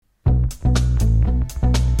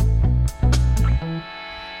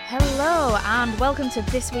and welcome to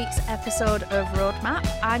this week's episode of Roadmap.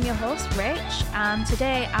 I'm your host, Rach, and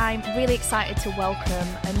today I'm really excited to welcome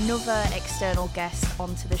another external guest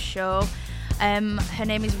onto the show. Her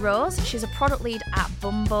name is Rose. She's a product lead at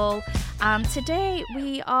Bumble, and today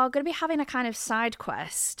we are going to be having a kind of side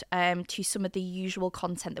quest to some of the usual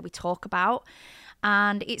content that we talk about.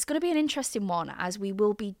 And it's going to be an interesting one as we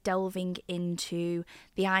will be delving into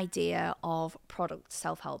the idea of product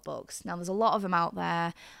self-help books. Now, there's a lot of them out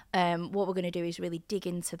there. What we're going to do is really dig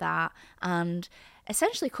into that and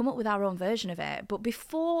essentially come up with our own version of it. But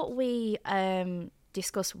before we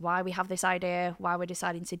discuss why we have this idea, why we're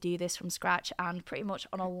deciding to do this from scratch and pretty much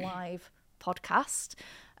on a live podcast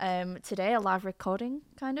today, a live recording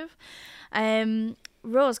kind of,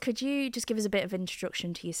 Rose, could you just give us a bit of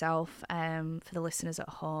introduction to yourself for the listeners at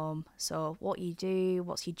home? So what you do,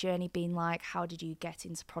 what's your journey been like? How did you get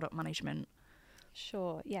into product management?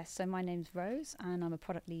 Sure, yes. So my name's Rose and I'm a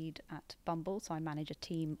product lead at Bumble. So I manage a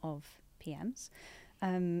team of PMs.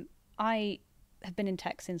 I have been in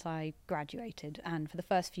tech since I graduated, and for the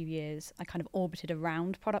first few years I kind of orbited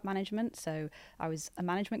around product management. So I was a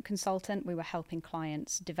management consultant. We were helping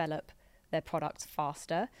clients develop their products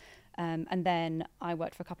faster. And then I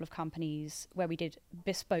worked for a couple of companies where we did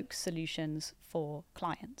bespoke solutions for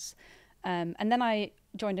clients. And then I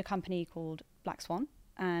joined a company called Black Swan,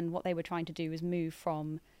 and what they were trying to do was move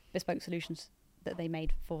from bespoke solutions that they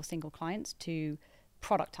made for single clients to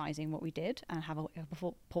productizing what we did and have a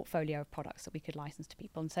portfolio of products that we could license to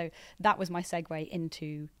people. And so that was my segue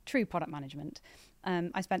into true product management.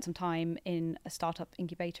 I spent some time in a startup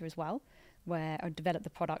incubator as well, where I developed the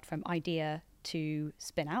product from idea to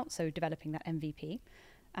spin out, so developing that MVP.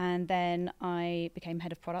 And then I became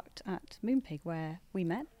head of product at Moonpig, where we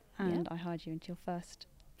met, and I hired you into your first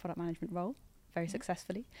product management role very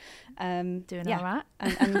successfully. Doing all right.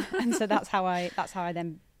 and so that's how I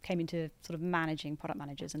then came into sort of managing product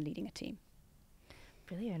managers and leading a team.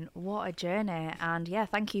 Brilliant. What a journey. And yeah,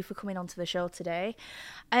 thank you for coming onto the show today.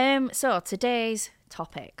 So today's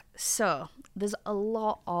topic. So there's a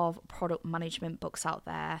lot of product management books out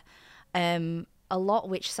there. A lot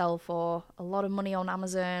which sell for a lot of money on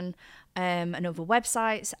Amazon and other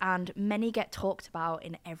websites, and many get talked about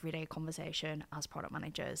in everyday conversation as product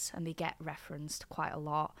managers, and they get referenced quite a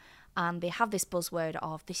lot. And they have this buzzword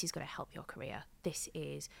of, this is going to help your career. This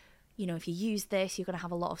is, if you use this, you're going to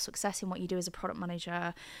have a lot of success in what you do as a product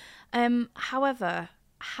manager. However,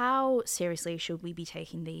 how seriously should we be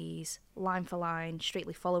taking these line for line,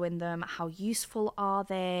 strictly following them? How useful are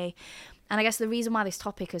they? And I guess the reason why this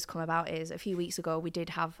topic has come about is a few weeks ago we did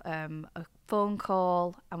have a phone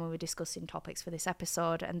call and we were discussing topics for this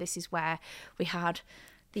episode. And this is where we had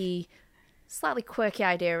the slightly quirky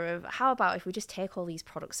idea of, how about if we just take all these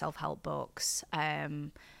product self-help books,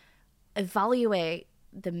 evaluate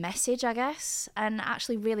the message, I guess, and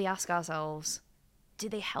actually really ask ourselves, do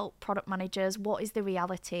they help product managers? What is the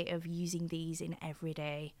reality of using these in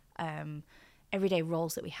everyday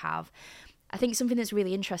roles that we have? I think something that's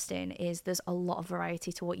really interesting is there's a lot of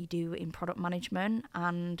variety to what you do in product management,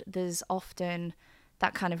 and there's often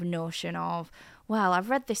that kind of notion of, well, I've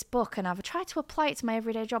read this book and I've tried to apply it to my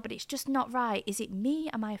everyday job, but it's just not right. Is it me?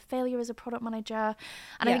 Am I a failure as a product manager?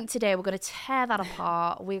 And I think today we're going to tear that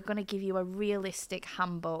apart. We're going to give you a realistic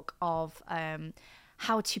handbook of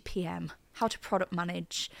how to PM, how to product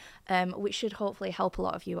manage, which should hopefully help a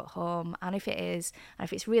lot of you at home. And if it is, and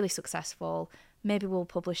if it's really successful, maybe we'll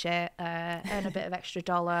publish it, earn a bit of extra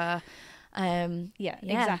dollar.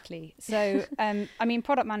 Exactly. So,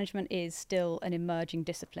 product management is still an emerging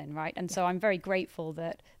discipline, right? And so I'm very grateful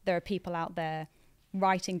that there are people out there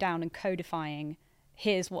writing down and codifying,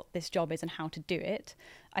 here's what this job is and how to do it.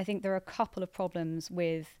 I think there are a couple of problems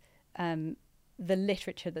with the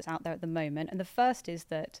literature that's out there at the moment. And the first is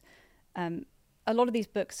that a lot of these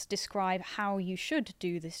books describe how you should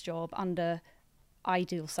do this job under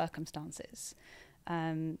ideal circumstances.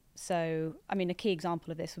 A key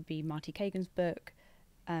example of this would be Marty Kagan's book,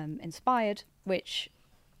 Inspired, which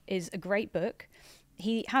is a great book.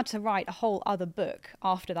 He had to write a whole other book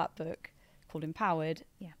after that book called Empowered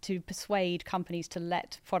to persuade companies to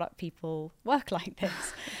let product people work like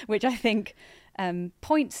this, which I think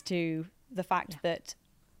points to the fact that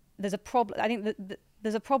there's a problem. I think that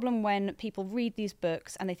there's a problem when people read these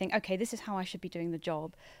books and they think, okay, this is how I should be doing the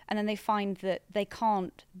job. And then they find that they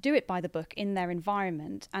can't do it by the book in their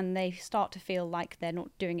environment, and they start to feel like they're not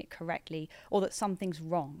doing it correctly, or that something's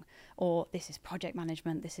wrong, or this is project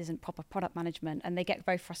management, this isn't proper product management, and they get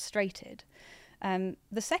very frustrated.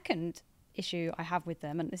 The second issue I have with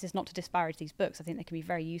them, and this is not to disparage these books, I think they can be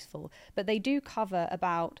very useful, but they do cover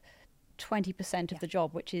about 20% of the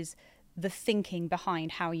job, which is the thinking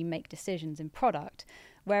behind how you make decisions in product,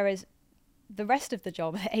 whereas the rest of the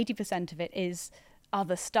job, 80% of it, is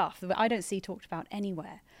other stuff that I don't see talked about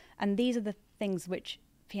anywhere. And these are the things which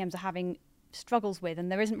PMs are having struggles with,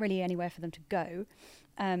 and there isn't really anywhere for them to go.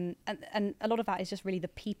 And a lot of that is just really the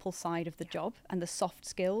people side of the job and the soft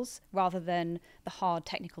skills rather than the hard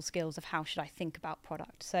technical skills of how should I think about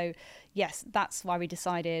product. So yes, that's why we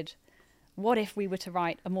decided, what if we were to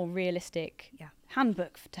write a more realistic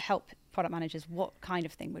handbook to help product managers? What kind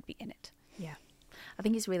of thing would be in it? Yeah. I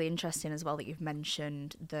think it's really interesting as well that you've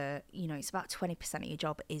mentioned that, you know, it's about 20% of your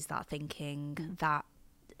job is that thinking, that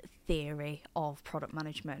theory of product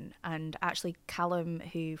management. And actually Callum,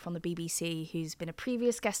 who from the BBC, who's been a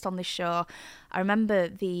previous guest on this show, I remember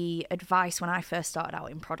the advice when I first started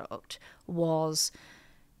out in product was,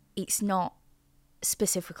 it's not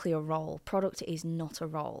specifically a role. Product is not a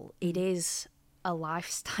role. It is a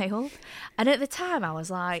lifestyle. And at the time I was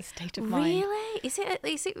like, state of mind. Really? Is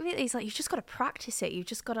it really? It's like, you've just got to practice it. You've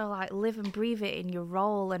just got to like live and breathe it in your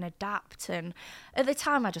role and adapt. And at the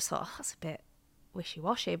time I just thought, oh, that's a bit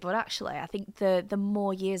wishy-washy. But actually I think the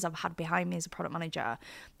more years I've had behind me as a product manager,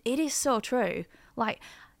 it is so true. Like,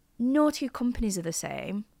 no two companies are the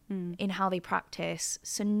same in how they practice,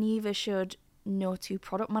 so neither should no two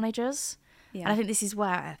product managers. And I think this is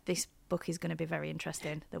where this book is going to be very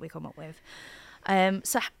interesting that we come up with.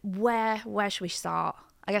 So where should we start?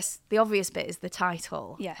 I guess the obvious bit is the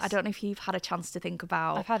title. Yes. I don't know if you've had a chance to think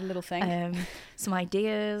about... I've had a little think. Some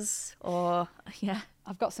ideas or... Yeah.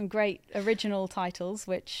 I've got some great original titles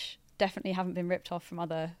which definitely haven't been ripped off from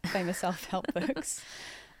other famous self-help books.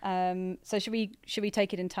 So should we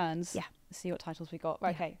take it in turns? Yeah. See what titles we got.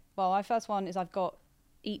 Right, okay. Well, my first one is I've got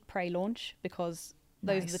Eat, Pray, Launch, because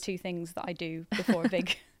those are the two things that I do before a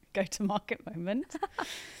big go-to-market moment.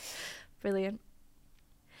 Brilliant.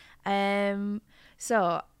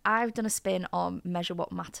 So I've done a spin on Measure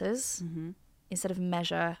What Matters instead of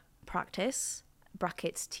Measure Practice,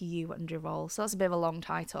 brackets to you and your role. So that's a bit of a long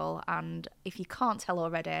title, and if you can't tell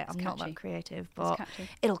already, I'm not that creative, but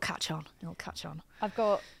it'll catch on. I've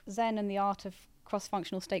got Zen and the Art of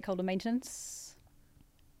Cross-Functional Stakeholder Maintenance.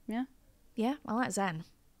 Yeah, I like Zen.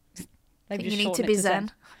 Maybe you need to be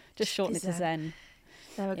Zen. Just shorten it to Zen.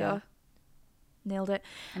 There we go. Nailed it.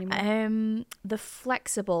 The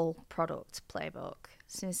Flexible Product Playbook.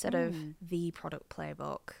 So instead of the Product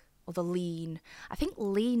Playbook or the Lean, I think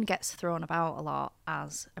Lean gets thrown about a lot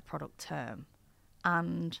as a product term.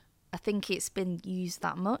 And I think it's been used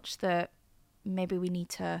that much that maybe we need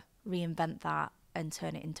to reinvent that and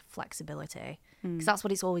turn it into flexibility. Because that's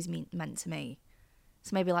what it's always meant to me.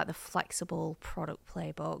 So maybe like the Flexible Product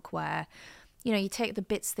Playbook, where, you know, you take the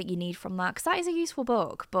bits that you need from that, because that is a useful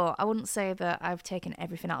book, but I wouldn't say that I've taken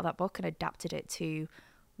everything out of that book and adapted it to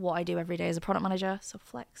what I do every day as a product manager. So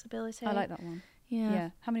flexibility. I like that one. Yeah.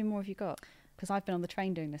 How many more have you got? Because I've been on the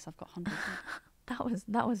train doing this. I've got hundreds.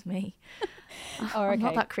 That was me. Oh, okay. I'm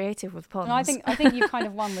not that creative with puns. No, I think you kind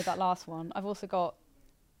of won with that last one. I've also got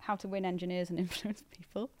How to Win Engineers and Influence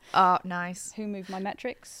People. Oh, nice. Who Move My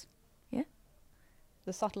Metrics. Yeah.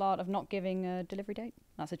 The Subtle Art of Not Giving a Delivery Date.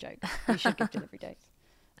 That's a joke. You should give delivery dates.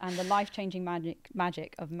 And the Life-Changing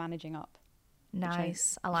Magic of Managing Up.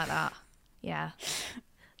 Nice. I like that. Yeah.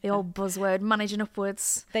 The old buzzword, managing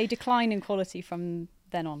upwards. They decline in quality from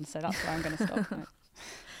then on, so that's where I'm going to stop. Right.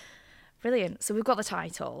 Brilliant. So we've got the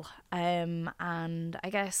title. And I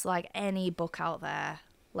guess like any book out there,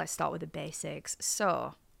 let's start with the basics.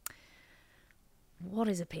 So what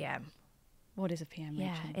is a PM? What is a PM,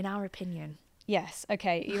 Yeah, Rachel? in our opinion. Yes.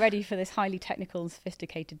 Okay. Are you ready for this highly technical and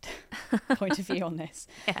sophisticated point of view on this?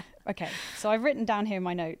 Yeah. Okay. So I've written down here in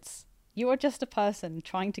my notes, you are just a person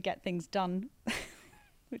trying to get things done,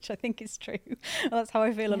 which I think is true. That's how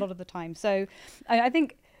I feel a lot of the time. So I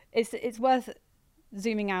think it's worth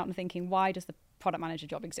zooming out and thinking, why does the product manager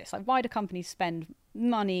job exist? Like, why do companies spend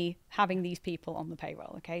money having these people on the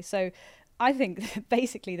payroll? Okay. So I think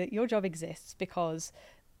basically that your job exists because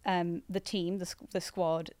the team, the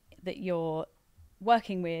squad that you're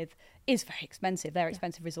working with is very expensive. They're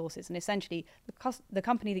expensive resources. And essentially the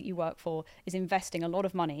company that you work for is investing a lot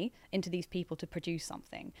of money into these people to produce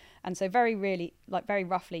something. And so very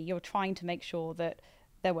roughly, you're trying to make sure that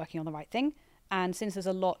they're working on the right thing. And since there's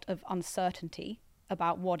a lot of uncertainty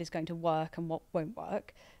about what is going to work and what won't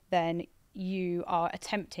work, then you are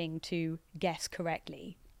attempting to guess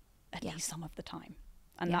correctly at least some of the time.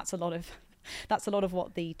 And that's a lot of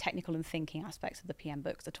what the technical and thinking aspects of the PM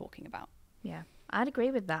books are talking about. Yeah, I'd agree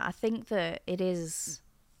with that. I think that it is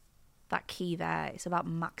that key there. It's about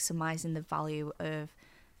maximising the value of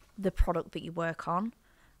the product that you work on.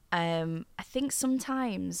 I think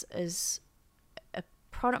sometimes as a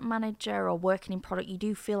product manager or working in product, you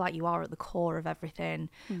do feel like you are at the core of everything.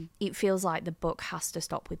 It feels like the buck has to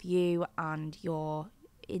stop with you, and you're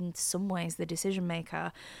in some ways the decision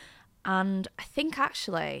maker. And I think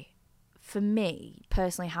actually, for me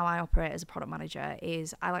personally, how I operate as a product manager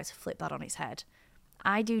is I like to flip that on its head.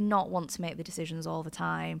 I do not want to make the decisions all the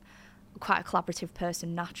time. I'm quite a collaborative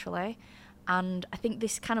person naturally. And I think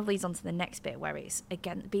this kind of leads on to the next bit, where it's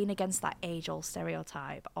again being against that age-old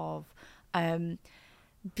stereotype of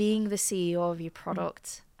being the CEO of your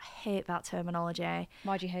product. I hate that terminology.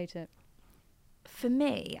 Why do you hate it? For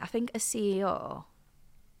me, I think a CEO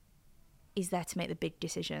is there to make the big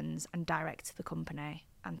decisions and direct the company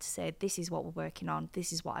and to say, this is what we're working on,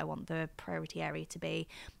 this is what I want the priority area to be,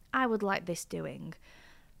 I would like this doing.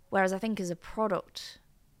 Whereas I think as a product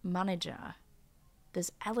manager,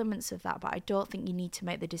 there's elements of that, but I don't think you need to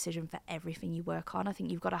make the decision for everything you work on. I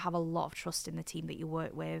think you've got to have a lot of trust in the team that you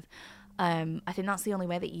work with. I think that's the only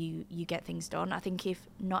way that you get things done. I think if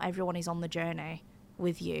not everyone is on the journey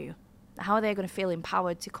with you, how are they going to feel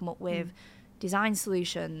empowered to come up with design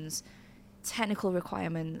solutions, technical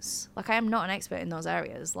requirements? Like, I am not an expert in those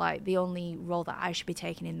areas. Like, the only role that I should be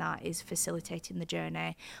taking in that is facilitating the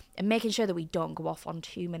journey and making sure that we don't go off on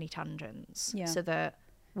too many tangents, so that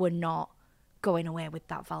we're not going away with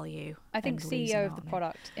that value. I think CEO of the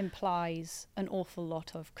product implies an awful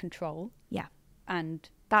lot of control. Yeah. And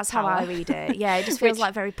that's power. how I read it. Yeah, it just feels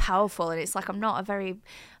like very powerful. And it's like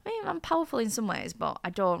I'm powerful in some ways, but I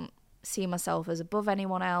don't see myself as above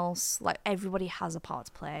anyone else. Like, everybody has a part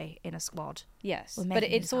to play in a squad. Yes, but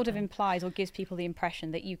it sort of implies or gives people the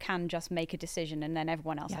impression that you can just make a decision and then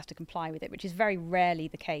everyone else has to comply with it, which is very rarely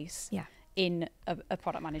the case. Yeah. In a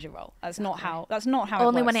product manager role. That's not how only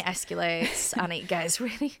it works. When it escalates and it gets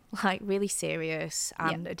really serious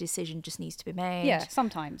and a decision just needs to be made. Yeah,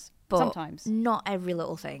 sometimes. Not every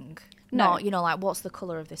little thing. No. Not, like, what's the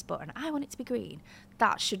colour of this button? I want it to be green.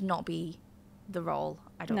 That should not be the role,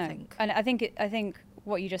 I don't think. And I think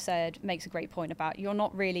what you just said makes a great point about you're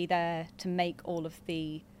not really there to make all of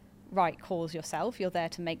the right calls yourself. You're there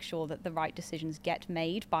to make sure that the right decisions get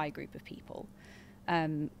made by a group of people.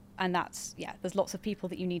 And that's, there's lots of people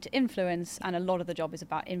that you need to influence, and a lot of the job is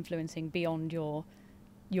about influencing beyond your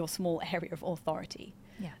small area of authority.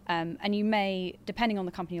 Yeah. And you may, depending on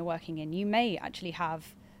the company you're working in, you may actually have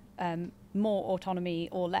more autonomy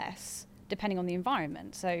or less, depending on the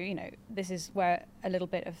environment. So, this is where a little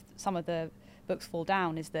bit of some of the books fall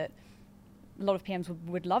down, is that a lot of PMs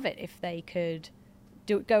would love it if they could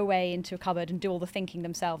go away into a cupboard and do all the thinking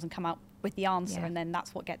themselves and come out with the answer, and then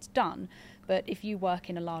that's what gets done. But if you work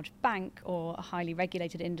in a large bank or a highly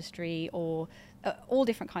regulated industry or all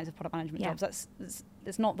different kinds of product management jobs,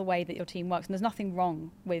 that's not the way that your team works, and there's nothing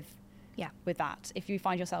wrong with that. If you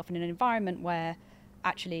find yourself in an environment where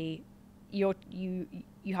actually you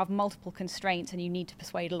have multiple constraints and you need to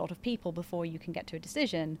persuade a lot of people before you can get to a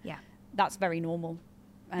decision, that's very normal,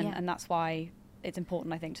 and that's why it's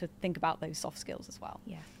important, I think, to think about those soft skills as well.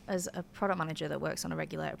 Yeah. As a product manager that works on a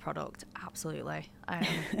regulated product, absolutely. I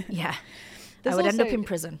would end up in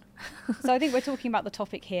prison. So I think we're talking about the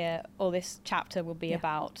topic here, or this chapter will be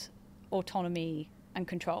about autonomy and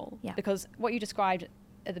control. Yeah. Because what you described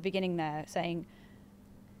at the beginning there, saying,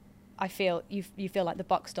 you feel like the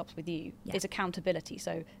buck stops with you, is accountability.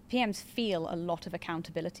 So PMs feel a lot of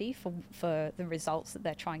accountability for the results that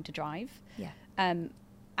they're trying to drive. Yeah.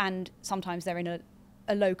 And sometimes they're in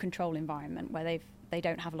a low control environment where they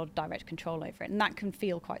don't have a lot of direct control over it, and that can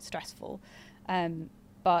feel quite stressful.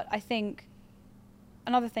 But I think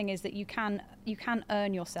another thing is that you can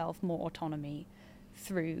earn yourself more autonomy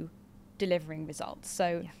through delivering results.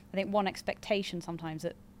 So I think one expectation sometimes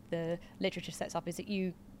that the literature sets up is that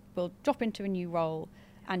you will drop into a new role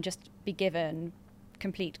and just be given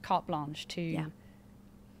complete carte blanche to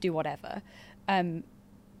do whatever.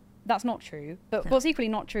 That's not true. But what's equally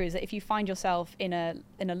not true is that if you find yourself in a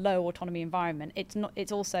low autonomy environment,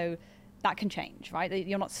 it's also that can change, right?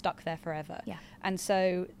 You're not stuck there forever. Yeah. And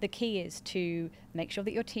so the key is to make sure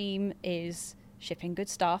that your team is shipping good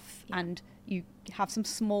stuff and you have some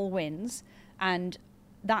small wins, and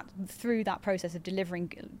that through that process of delivering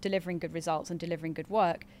good results and delivering good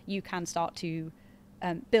work, you can start to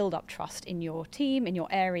build up trust in your team, in your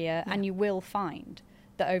area, and you will find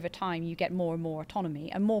that over time you get more and more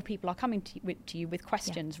autonomy, and more people are coming to you with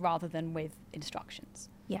questions rather than with instructions.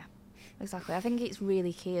 Yeah, exactly. I think it's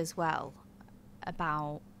really key as well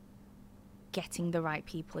about getting the right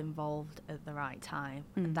people involved at the right time.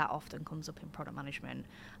 And that often comes up in product management.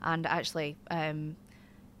 And actually, I'm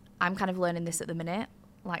kind of learning this at the minute,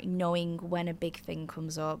 like knowing when a big thing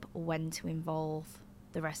comes up, when to involve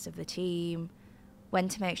the rest of the team, when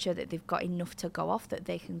to make sure that they've got enough to go off, that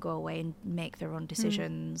they can go away and make their own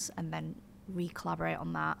decisions and then re-collaborate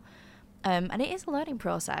on that. And it is a learning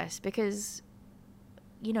process because,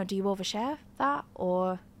 you know, do you overshare that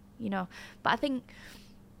or, you know, but I think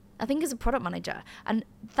as a product manager, and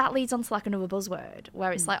that leads on to like another buzzword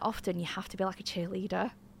where it's like often you have to be like a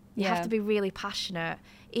cheerleader. You have to be really passionate,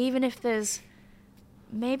 even if there's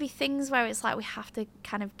maybe things where it's like we have to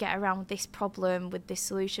kind of get around this problem with this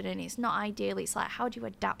solution and it's not ideal. It's like, how do you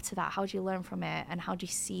adapt to that? How do you learn from it? And how do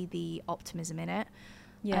you see the optimism in it?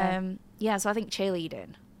 So I think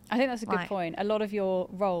cheerleading. I think that's a good point. A lot of your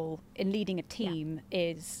role in leading a team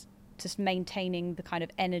is just maintaining the kind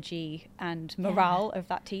of energy and morale of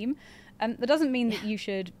that team. That doesn't mean that you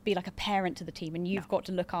should be like a parent to the team and you've got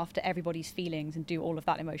to look after everybody's feelings and do all of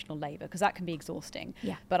that emotional labour, because that can be exhausting.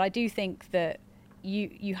 Yeah. But I do think that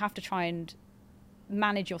you have to try and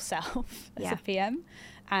manage yourself as a PM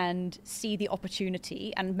and see the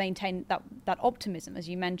opportunity and maintain that optimism, as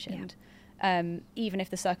you mentioned, even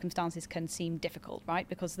if the circumstances can seem difficult, right?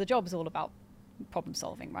 Because the job is all about problem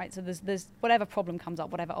solving, right? So there's whatever problem comes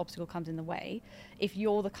up, whatever obstacle comes in the way, if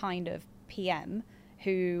you're the kind of PM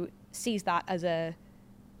who sees that as an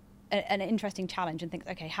interesting challenge and thinks,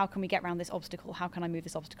 okay, how can we get around this obstacle? How can I move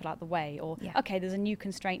this obstacle out of the way? Or, okay, there's a new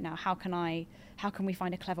constraint now. How can we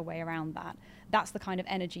find a clever way around that? That's the kind of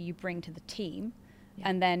energy you bring to the team.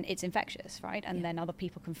 And then it's infectious, right? And then other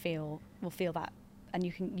people will feel that. And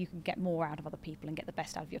you can get more out of other people and get the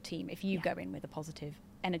best out of your team if you go in with a positive,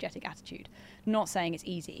 energetic attitude. Not saying it's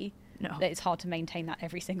easy. No. That it's hard to maintain that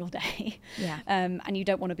every single day. And you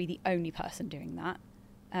don't want to be the only person doing that.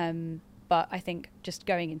 But I think just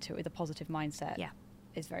going into it with a positive mindset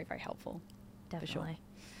is very, very helpful. Definitely. For sure.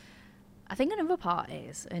 I think another part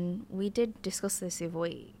is, and we did discuss this the other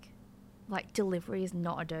week, like delivery is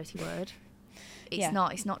not a dirty word.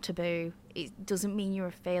 It's not taboo. It doesn't mean you're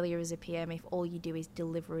a failure as a PM if all you do is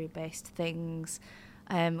delivery-based things.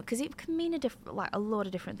 Because it can mean a lot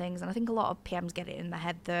of different things. And I think a lot of PMs get it in their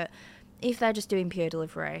head that if they're just doing pure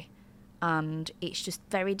delivery and it's just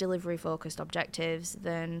very delivery-focused objectives,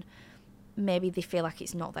 then maybe they feel like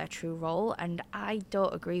it's not their true role. And I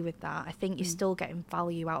don't agree with that. I think you're still getting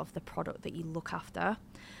value out of the product that you look after.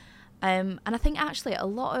 And I think actually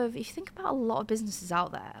if you think about a lot of businesses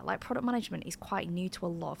out there, like product management is quite new to a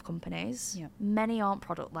lot of companies. Yeah. Many aren't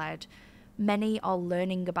product-led. Many are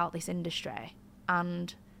learning about this industry.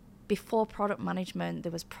 And before product management,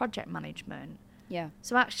 there was project management. Yeah.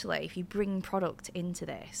 So actually, if you bring product into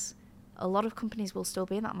this, a lot of companies will still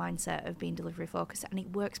be in that mindset of being delivery focused, and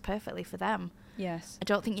it works perfectly for them. Yes. I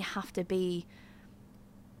don't think you have to be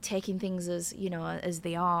taking things as, you know, as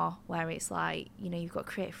they are, where it's like, you know, you've got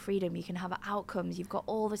creative freedom, you can have outcomes, you've got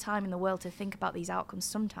all the time in the world to think about these outcomes.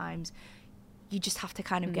 Sometimes you just have to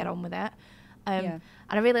kind of get on with it. And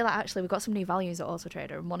I really like, actually, we've got some new values at Auto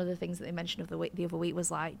Trader, and one of the things that they mentioned the other week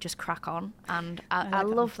was like, just crack on. And I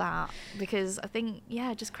love that, because I think,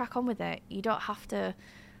 just crack on with it. You don't have to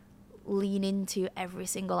lean into every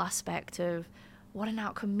single aspect of what an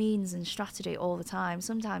outcome means and strategy all the time.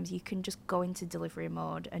 Sometimes you can just go into delivery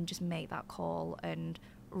mode and just make that call and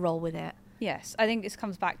roll with it. Yes, I think this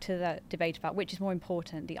comes back to the debate about which is more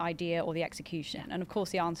important, the idea or the execution. And of course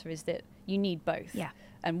the answer is that you need both. Yeah.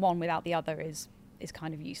 And one without the other is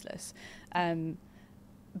kind of useless.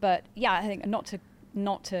 But yeah, I think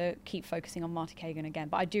not to keep focusing on Marty Kagan again,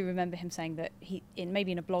 but I do remember him saying that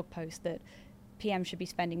maybe in a blog post that PM should be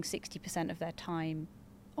spending 60% of their time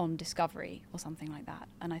on discovery or something like that.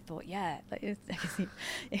 And I thought, I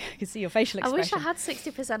can see your facial expression. I wish I had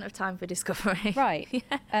 60% of time for discovery. Right.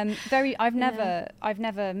 I've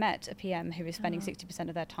never met a PM who is spending 60%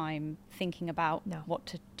 of their time thinking about what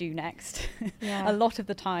to do next. A lot of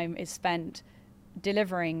the time is spent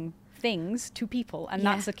delivering things to people, and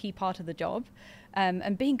that's a key part of the job.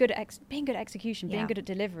 And being good at execution, being good at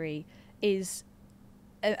delivery is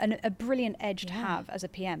a brilliant edge to have as a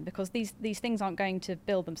PM, because these things aren't going to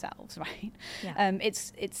build themselves, right? Yeah.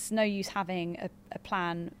 It's no use having a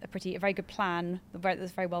plan, a very good plan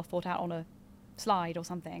that's very well thought out on a slide or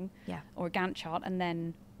something, or a Gantt chart, and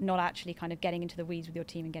then not actually kind of getting into the weeds with your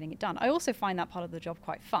team and getting it done. I also find that part of the job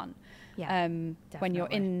quite fun. When you're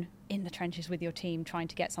in the trenches with your team trying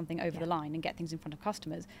to get something over the line and get things in front of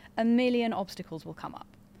customers, a million obstacles will come up.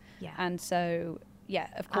 Yeah. And so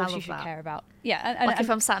of course you should care about. Yeah, and if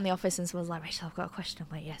I'm sat in the office and someone's like, Rachel, I've got a question.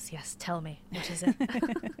 I'm like, yes, tell me. What is it?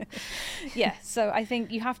 So I think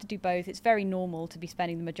you have to do both. It's very normal to be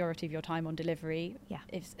spending the majority of your time on delivery. Yeah.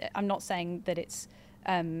 I'm not saying that it's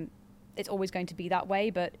always going to be that way,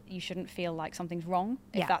 but you shouldn't feel like something's wrong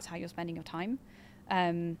if that's how you're spending your time.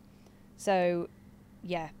 I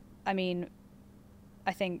mean,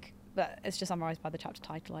 I think that it's just summarised by the chapter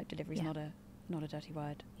title, like delivery is not a dirty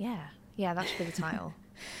word. Yeah, that should be the title.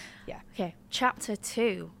 Yeah. Okay, chapter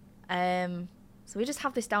 2. So we just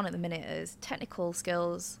have this down at the minute as technical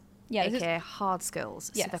skills, aka hard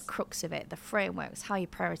skills. Yes. So the crux of it, the frameworks, how you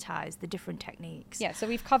prioritise, the different techniques. Yeah, so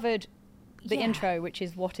we've covered the intro, which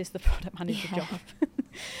is what is the product manager job.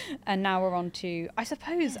 And now we're on to, I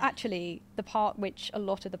suppose, actually, the part which a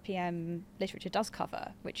lot of the PM literature does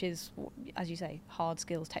cover, which is, as you say, hard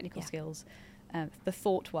skills, technical skills, the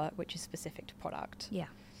thought work, which is specific to product. Yeah.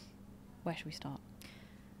 Where should we start?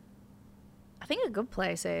 I think a good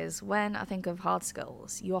place is when I think of hard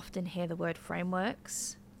skills, you often hear the word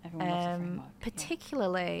frameworks. Everyone loves a framework.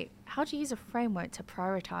 Particularly, how do you use a framework to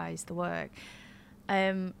prioritise the work?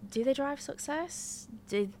 Do they drive success?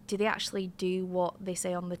 Do they actually do what they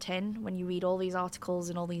say on the tin when you read all these articles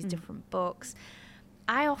and all these different books?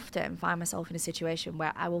 I often find myself in a situation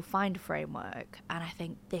where I will find a framework and I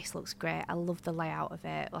think this looks great. I love the layout of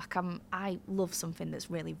it. Like I love something that's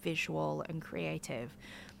really visual and creative.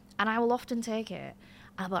 And I will often take it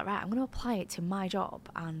and I'll be like, right, I'm going to apply it to my job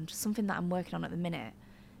and something that I'm working on at the minute.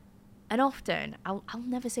 And often I'll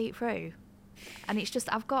never see it through. And it's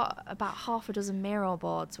just, I've got about half a dozen Miro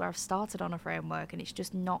boards where I've started on a framework and it's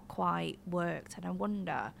just not quite worked. And I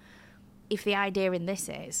wonder if the idea in this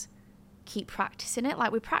is keep practicing it.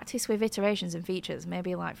 Like we practice with iterations and features.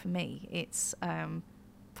 Maybe like for me, it's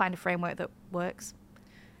find a framework that works.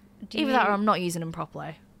 Either that or I'm not using them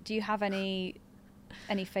properly. Do you have any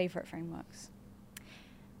favourite frameworks?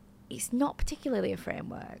 It's not particularly a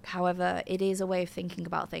framework. However, it is a way of thinking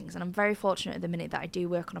about things. And I'm very fortunate at the minute that I do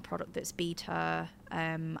work on a product that's beta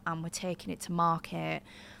and we're taking it to market.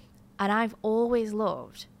 And I've always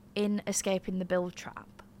loved, in Escaping the Build Trap,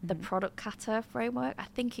 the product kata framework. I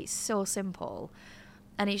think it's so simple.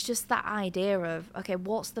 And it's just that idea of, okay,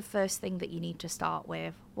 what's the first thing that you need to start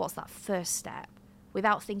with? What's that first step?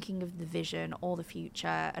 Without thinking of the vision or the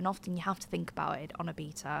future. And often you have to think about it on a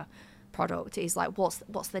beta product. Is like,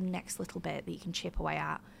 what's the next little bit that you can chip away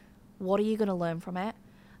at? What are you going to learn from it?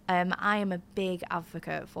 I am a big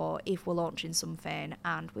advocate for, if we're launching something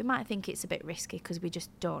and we might think it's a bit risky because we just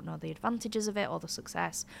don't know the advantages of it or the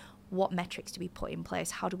success, what metrics do we put in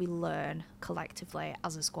place? How do we learn collectively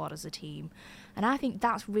as a squad, as a team? And I think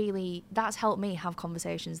that's helped me have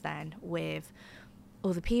conversations then with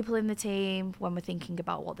other people in the team when we're thinking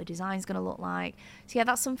about what the design's going to look like. So yeah,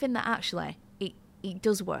 that's something that actually it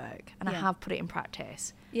does work, and I have put it in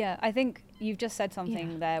practice. Yeah, I think you've just said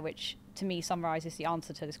something there which to me summarises the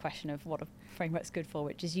answer to this question of what a framework's good for,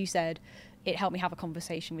 which is, you said it helped me have a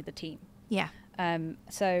conversation with the team. Yeah.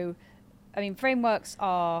 So, I mean, frameworks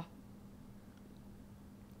are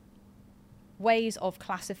ways of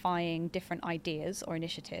classifying different ideas or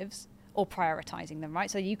initiatives or prioritising them,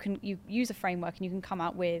 right? So you use a framework and you can come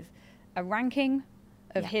out with a ranking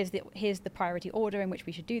of here's the priority order in which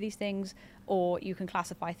we should do these things, or you can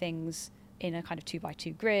classify things in a kind of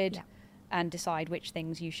 2x2 grid and decide which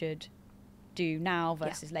things you should do now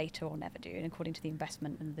versus later or never do, and according to the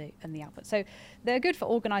investment and the output. So they're good for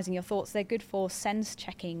organising your thoughts. They're good for sense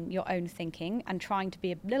checking your own thinking and trying to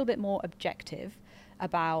be a little bit more objective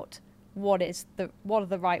about what's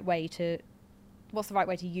the right way to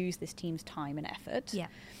use this team's time and effort. Yeah.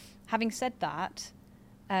 Having said that,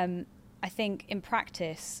 I think in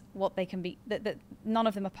practice, what they can be, that none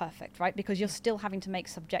of them are perfect, right? Because you're still having to make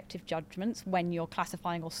subjective judgments when you're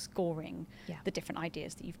classifying or scoring the different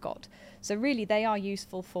ideas that you've got. So really, they are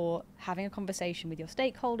useful for having a conversation with your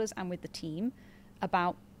stakeholders and with the team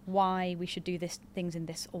about why we should do things in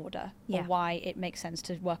this order, or why it makes sense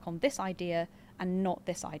to work on this idea and not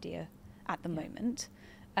this idea at the moment.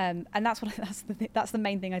 And that's the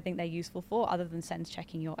main thing I think they're useful for, other than sense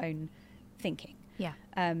checking your own thinking. Yeah.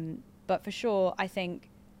 But for sure, I think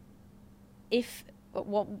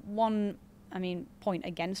one point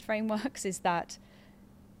against frameworks is that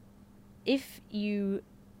if you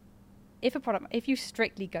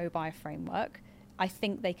strictly go by a framework, I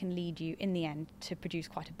think they can lead you in the end to produce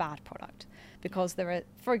quite a bad product, because there are,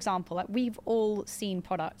 for example, like we've all seen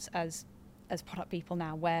products as product people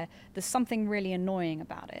now where there's something really annoying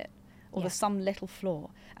about it, or there's some little flaw,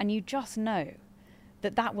 and you just know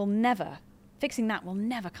that will never. Fixing that will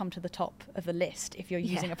never come to the top of the list if you're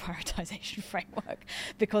using a prioritization framework,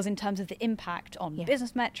 because in terms of the impact on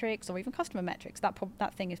business metrics or even customer metrics,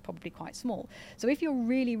 that thing is probably quite small. So if you're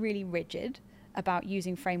really, really rigid about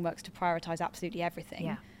using frameworks to prioritize absolutely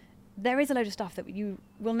everything, there is a load of stuff that you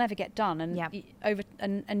will never get done, and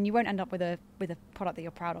and you won't end up with a product that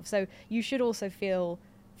you're proud of. So you should also feel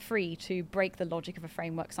free to break the logic of a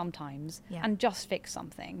framework sometimes and just fix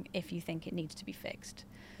something if you think it needs to be fixed.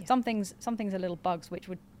 Some things are little bugs which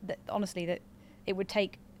would honestly that it would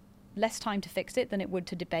take less time to fix it than it would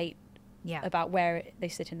to debate about where they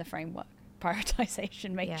sit in the framework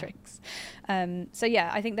prioritization matrix.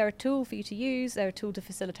 I think they're a tool for you to use. They're a tool to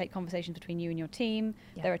facilitate conversations between you and your team.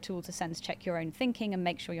 They're a tool to sense check your own thinking and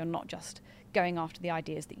make sure you're not just going after the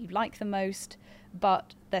ideas that you like the most,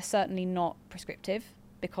 but they're certainly not prescriptive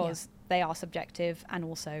because they are subjective, and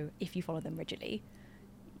also if you follow them rigidly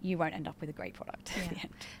you won't end up with a great product at the end.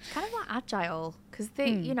 It's kind of like agile, because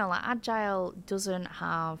like agile doesn't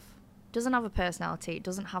have a personality, it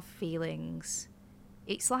doesn't have feelings.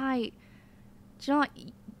 It's like, do you know, like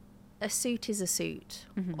a suit is a suit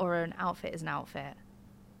or an outfit is an outfit,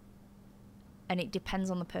 and it depends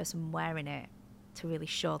on the person wearing it to really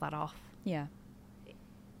show that off.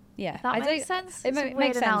 That makes sense. It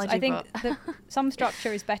makes sense. I think some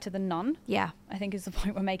structure is better than none. I think is the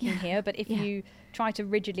point we're making here. But if you try to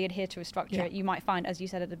rigidly adhere to a structure, you might find, as you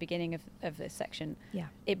said at the beginning of this section,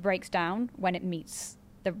 it breaks down when it meets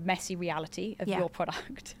the messy reality of your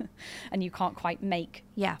product, and you can't quite make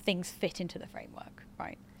things fit into the framework,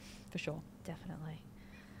 right? For sure. Definitely.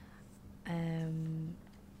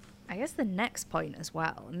 I guess the next point as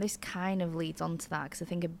well, and this kind of leads on to that, because I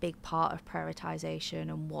think a big part of prioritization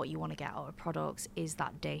and what you want to get out of products is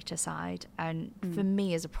that data side. And for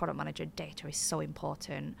me as a product manager, data is so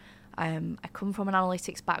important. I come from an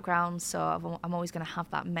analytics background, so I'm always going to have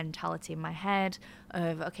that mentality in my head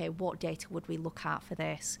of, okay, what data would we look at for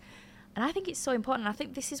this? And I think it's so important. I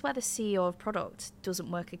think this is where the CEO of product doesn't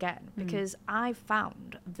work again, because I've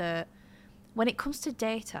found that when it comes to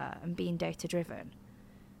data and being data driven,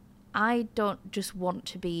 I don't just want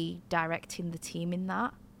to be directing the team in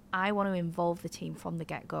that. I want to involve the team from the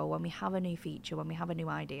get-go. When we have a new feature, when we have a new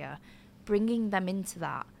idea, bringing them into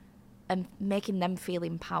that and making them feel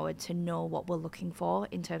empowered to know what we're looking for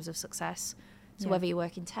in terms of success. So whether you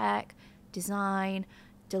work in tech, design,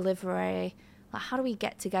 delivery, like how do we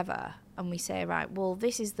get together and we say, right, well,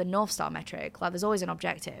 this is the North Star metric. Like there's always an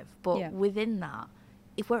objective, but within that,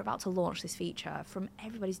 if we're about to launch this feature from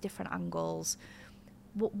everybody's different angles,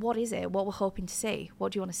 what is it? What we're hoping to see?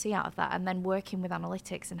 What do you want to see out of that? And then working with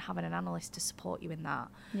analytics and having an analyst to support you in that.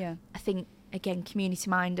 I think, again,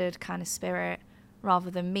 community-minded kind of spirit,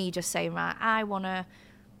 rather than me just saying, right, I want to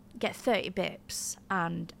get 30 bips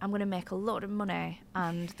and I'm going to make a lot of money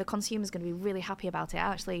and the consumer's going to be really happy about it.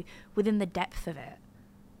 Actually, within the depth of it,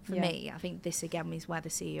 for me, I think this, again, is where the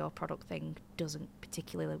CEO product thing doesn't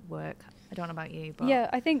particularly work. I don't know about you, but...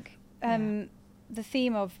 I think the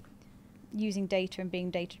theme of using data and being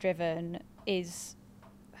data driven is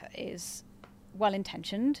well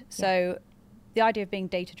intentioned. So the idea of being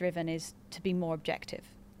data driven is to be more objective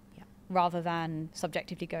rather than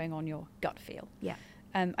subjectively going on your gut feel.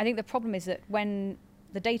 I think the problem is that when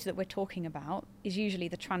the data that we're talking about is usually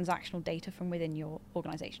the transactional data from within your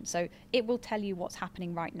organization. So it will tell you what's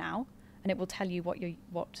happening right now, and it will tell you what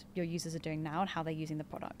your users are doing now and how they're using the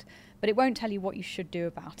product. But it won't tell you what you should do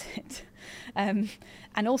about it.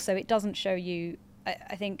 And also, it doesn't show you,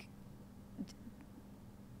 I think,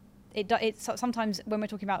 it's sometimes when we're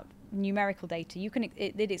talking about numerical data,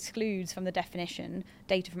 it excludes from the definition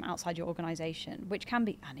data from outside your organization, which can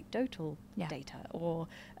be anecdotal data, or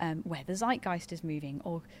where the zeitgeist is moving,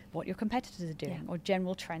 or what your competitors are doing, or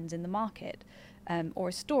general trends in the market. Or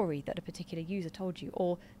a story that a particular user told you,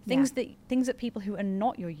 or things that people who are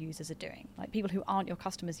not your users are doing, like people who aren't your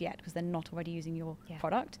customers yet because they're not already using your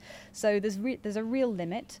product. So there's a real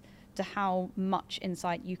limit to how much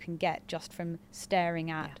insight you can get just from staring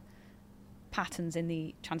at patterns in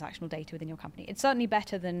the transactional data within your company. It's certainly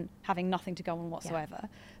better than having nothing to go on whatsoever,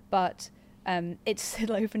 but it's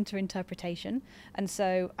still open to interpretation. And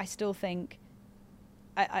so I still think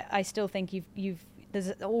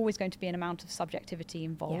there's always going to be an amount of subjectivity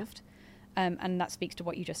involved. And that speaks to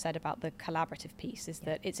what you just said about the collaborative piece, is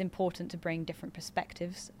that it's important to bring different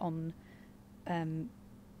perspectives on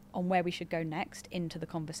where we should go next into the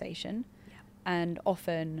conversation. And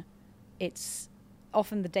often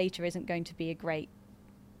the data isn't going to be a great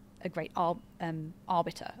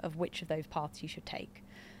arbiter of which of those paths you should take.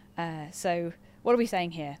 So what are we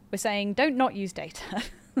saying here? We're saying don't not use data.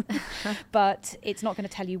 But it's not going to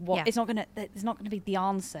tell you what it's not going to be the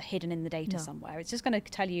answer hidden in the data somewhere. It's just going to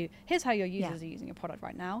tell you, here's how your users are using your product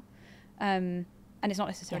right now, and it's not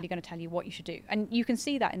necessarily going to tell you what you should do. And you can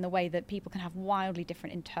see that in the way that people can have wildly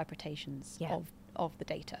different interpretations of the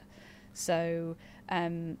data. So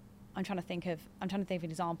I'm trying to think of an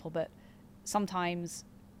example, but sometimes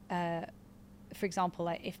for example,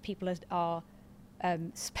 like if people are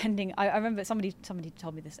spending. I remember somebody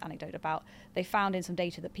told me this anecdote about they found in some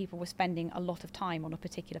data that people were spending a lot of time on a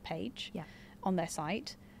particular page on their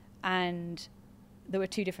site, and there were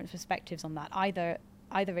two different perspectives on that. Either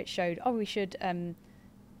it showed, we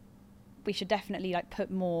should definitely like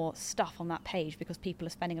put more stuff on that page because people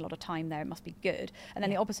are spending a lot of time there, it must be good. And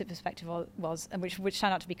then the opposite perspective was which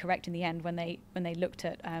turned out to be correct in the end when they looked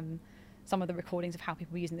at some of the recordings of how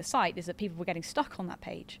people were using the site, is that people were getting stuck on that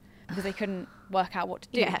page because they couldn't work out what to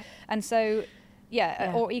do. And so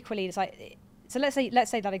or equally it's like, so let's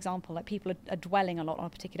say that example, like people are dwelling a lot on a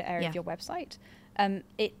particular area of your website.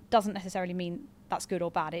 It doesn't necessarily mean that's good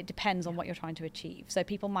or bad. It depends on what you're trying to achieve. So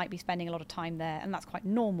people might be spending a lot of time there, and that's quite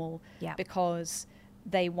normal because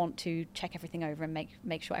they want to check everything over and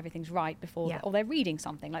make sure everything's right before or they're reading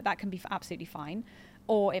something. Like that can be absolutely fine.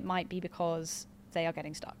 Or it might be because they are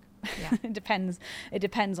getting stuck. It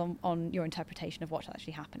depends on your interpretation of what's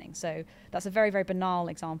actually happening. So that's a very, very banal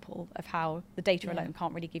example of how the data alone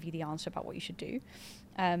can't really give you the answer about what you should do.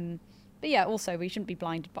 But also we shouldn't be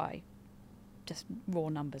blinded by just raw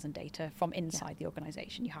numbers and data from inside the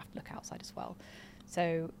organization. You have to look outside as well.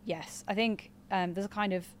 So yes, I think there's a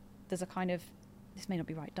kind of this may not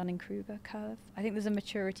be right, Dunning-Kruger curve. I think there's a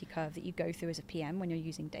maturity curve that you go through as a PM when you're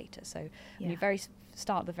using data. So when you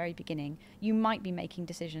start at the very beginning, you might be making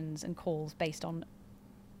decisions and calls based on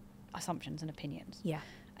assumptions and opinions.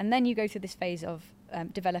 And then you go through this phase of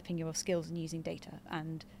developing your skills and using data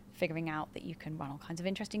and figuring out that you can run all kinds of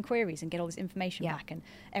interesting queries and get all this information back. And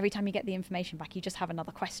every time you get the information back, you just have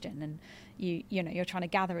another question, and you're trying to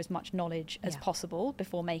gather as much knowledge as possible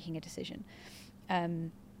before making a decision.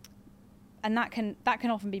 And that can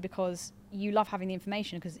often be because you love having the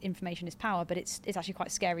information, because information is power, but it's actually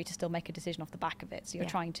quite scary to still make a decision off the back of it. So you're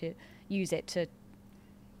trying to use it to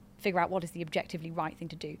figure out what is the objectively right thing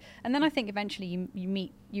to do. And then I think eventually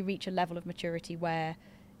you reach a level of maturity where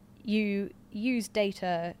you use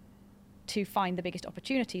data to find the biggest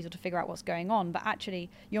opportunities or to figure out what's going on, but actually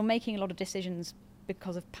you're making a lot of decisions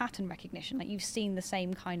because of pattern recognition. Like you've seen the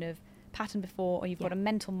same kind of pattern before, or you've got a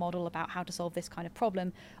mental model about how to solve this kind of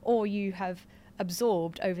problem, or you have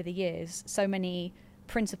absorbed over the years so many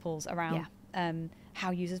principles around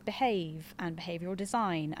how users behave and behavioral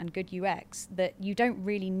design and good UX that you don't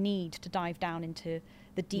really need to dive down into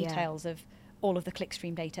the details of all of the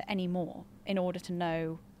clickstream data anymore in order to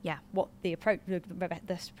know what the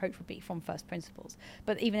best approach would be from first principles.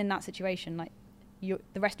 But even in that situation, like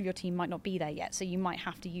the rest of your team might not be there yet, so you might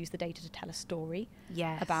have to use the data to tell a story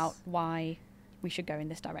about why we should go in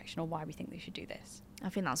this direction or why we think we should do this. I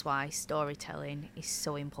think that's why storytelling is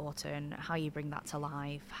so important, how you bring that to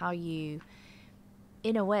life, how you,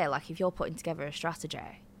 in a way, like if you're putting together a strategy,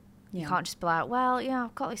 you can't just be like, well,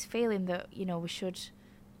 I've got this feeling that, we should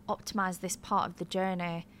optimize this part of the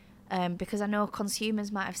journey because I know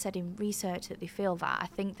consumers might have said in research that they feel that. I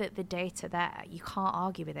think that the data there, you can't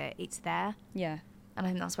argue with it, it's there. And I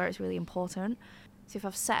think that's where it's really important. So if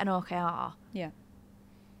I've set an OKR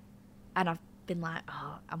and I've been like,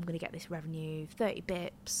 I'm going to get this revenue, 30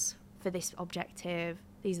 bips for this objective,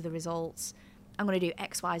 these are the results, I'm going to do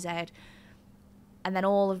X, Y, Z, and then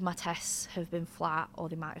all of my tests have been flat or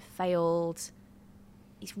they might have failed,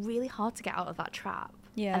 it's really hard to get out of that trap.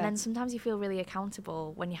 And then sometimes you feel really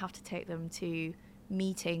accountable when you have to take them to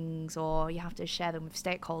meetings or you have to share them with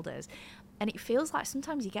stakeholders. And it feels like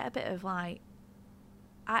sometimes you get a bit of like,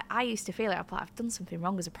 I used to feel it, I've done something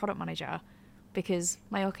wrong as a product manager because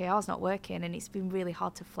my OKR's not working and it's been really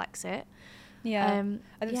hard to flex it. So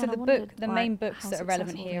the main books that are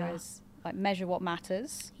relevant here is like Measure What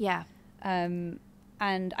Matters. And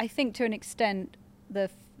I think to an extent the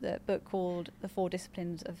book called The 4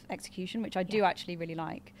 Disciplines of Execution, which I do actually really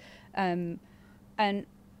like. And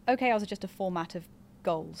OKRs are just a format of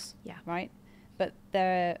goals, right? But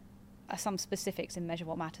there are some specifics in Measure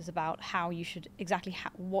What Matters about how you should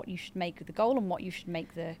what you should make the goal and what you should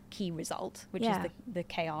make the key result, which is the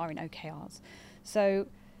KR in OKRs. So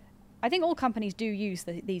I think all companies do use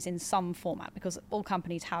these in some format because all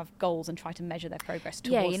companies have goals and try to measure their progress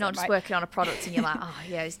towards them. You're not just working on a product and you're like,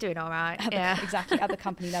 it's doing all right. Exactly, at the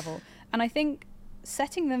company level. And I think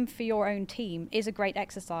setting them for your own team is a great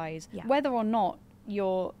exercise, whether or not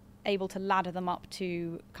you're able to ladder them up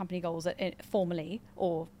to company goals formally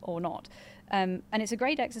or not. And it's a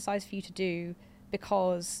great exercise for you to do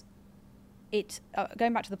because it,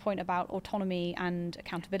 going back to the point about autonomy and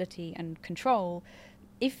accountability and control,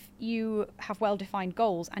 if you have well-defined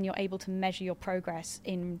goals and you're able to measure your progress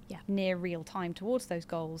in near real time towards those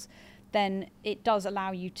goals, then it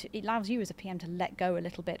allows you as a PM to let go a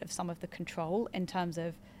little bit of some of the control in terms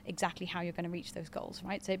of exactly how you're going to reach those goals,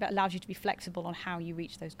 right? So it allows you to be flexible on how you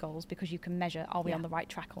reach those goals, because you can measure, are we on the right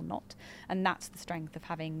track or not? And that's the strength of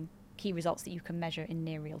having key results that you can measure in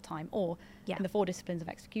near real time, or in the 4 disciplines of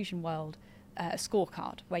execution world, a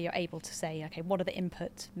scorecard where you're able to say, okay, what are the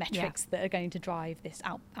input metrics that are going to drive this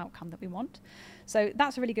outcome that we want? So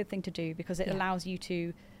that's a really good thing to do, because it allows you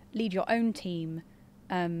to lead your own team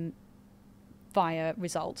via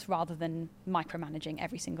results rather than micromanaging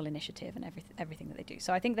every single initiative and everything that they do.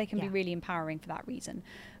 So I think they can be really empowering for that reason.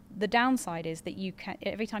 The downside is that you can,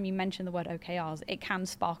 every time you mention the word OKRs, it can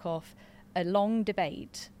spark off a long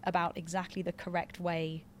debate about exactly the correct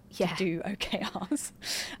way to do OKRs.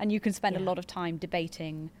 And you can spend a lot of time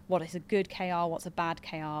debating what is a good KR, what's a bad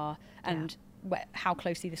KR, and how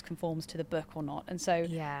closely this conforms to the book or not. And so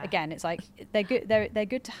again, it's like they're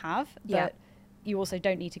good to have, but you also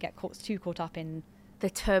don't need to get too caught up in the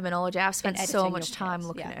terminology. I've spent so much time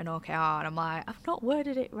looking at an OKR and I'm like, I've not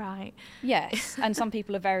worded it right. Yes. And some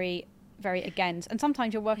people are very, very against. And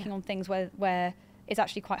sometimes you're working on things where it's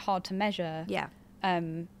actually quite hard to measure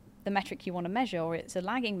the metric you want to measure, or it's a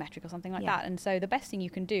lagging metric or something like that. And so the best thing you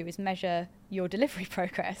can do is measure your delivery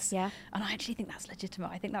progress. And I actually think that's legitimate.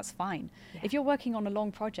 I think that's fine. If you're working on a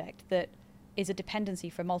long project that is a dependency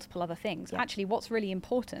for multiple other things, actually what's really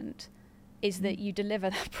important is that you deliver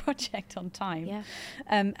that project on time.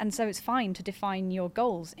 And so it's fine to define your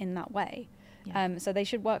goals in that way. So they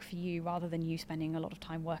should work for you rather than you spending a lot of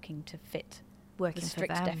time working to fit the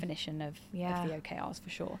strict definition of the OKRs, for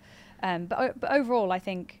sure. But overall, I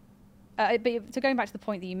think, so going back to the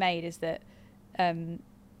point that you made, is that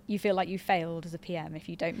you feel like you failed as a PM if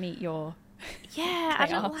you don't meet your I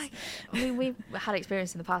don't like, I mean, we've had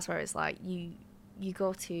experience in the past where it's like you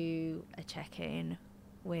go to a check-in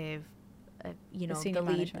with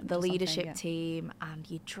the leadership team, and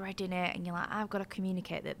you're dreading it, and you're like, I've got to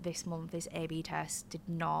communicate that this month this A/B test did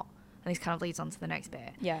not, and this kind of leads on to the next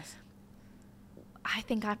bit. I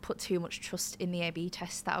think I put too much trust in the A/B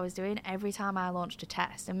tests that I was doing every time I launched a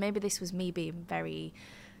test, and maybe this was me being very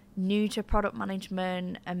new to product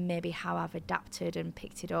management and maybe how I've adapted and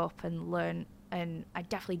picked it up and learned, and I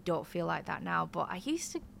definitely don't feel like that now, but I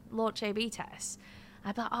used to launch A/B tests.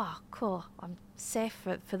 I'd be like, oh, cool, I'm safe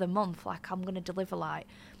for the month. Like, I'm going to deliver, like,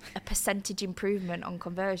 a percentage improvement on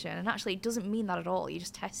conversion. And actually, it doesn't mean that at all. You're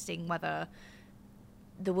just testing whether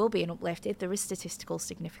there will be an uplift, if there is statistical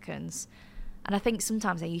significance. And I think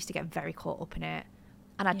sometimes I used to get very caught up in it.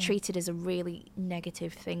 And I'd treat it as a really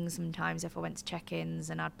negative thing sometimes if I went to check-ins,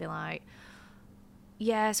 and I'd be like,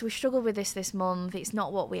 so we struggled with this month. It's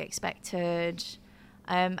not what we expected.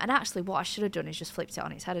 And actually what I should have done is just flipped it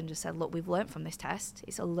on its head and just said, look, we've learnt from this test.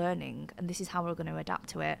 It's a learning, and this is how we're going to adapt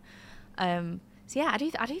to it. So yeah,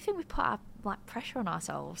 I do think we put pressure on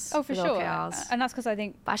ourselves. Oh, for sure. OKRs. And that's because I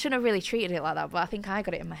think... But I shouldn't have really treated it like that, but I think I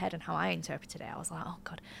got it in my head, and how I interpreted it, I was like, oh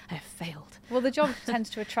God, I have failed. Well, the job tends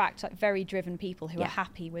to attract very driven people who are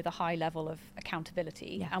happy with a high level of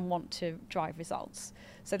accountability and want to drive results.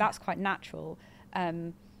 So that's quite natural.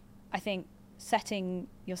 I think setting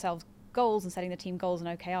yourselves goals and setting the team goals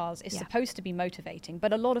and OKRs is supposed to be motivating,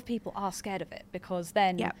 but a lot of people are scared of it, because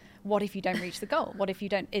then what if you don't reach the goal? What if you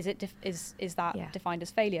don't, is that defined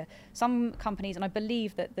as failure? Some companies, and I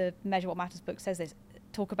believe that the Measure What Matters book says this,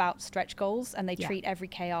 talk about stretch goals, and they treat every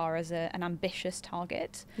KR as an ambitious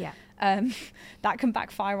target. That can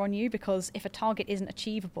backfire on you, because if a target isn't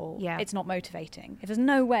achievable, it's not motivating. If there's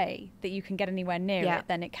no way that you can get anywhere near it,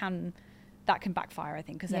 then that can backfire, I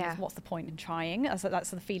think, because then what's the point in trying? That's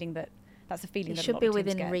the feeling that it should be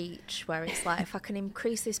within reach, where it's like, if I can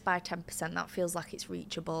increase this by 10%, that feels like it's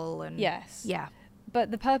reachable. And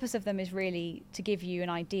but the purpose of them is really to give you an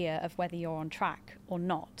idea of whether you're on track or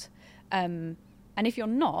not, and if you're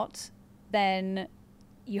not, then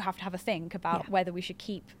you have to have a think about whether we should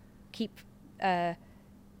keep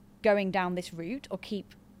going down this route, or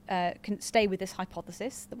stay with this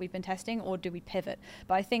hypothesis that we've been testing, or do we pivot?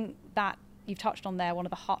 But I think that you've touched on there one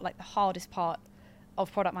of the hardest part of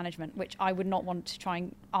product management, which I would not want to try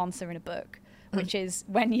and answer in a book, which is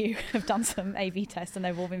when you have done some A/B tests and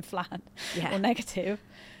they've all been flat or negative,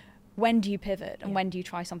 when do you pivot, and when do you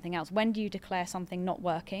try something else? When do you declare something not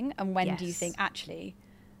working, and when do you think, actually,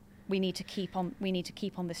 we need to keep on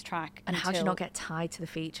this track? And how do you not get tied to the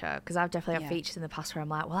feature? Because I've definitely had features in the past where I'm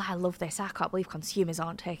like, well, I love this, I can't believe consumers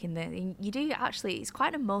aren't taking this. And you do actually, it's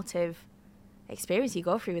quite an emotive experience you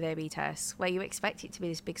go through with A/B tests, where you expect it to be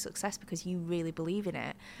this big success because you really believe in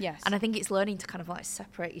it. And I think it's learning to kind of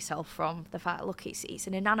separate yourself from the fact, look, it's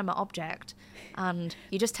an inanimate object, and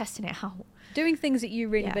you're just testing it out. Doing things that you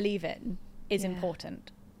really believe in is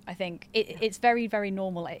important, I think it's very, very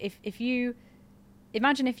normal. If you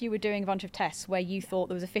imagine if you were doing a bunch of tests where you thought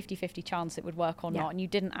there was a 50-50 chance it would work or not, and you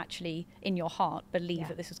didn't actually in your heart believe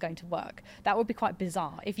that this was going to work, that would be quite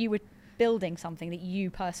bizarre if you were building something that you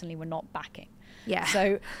personally were not backing.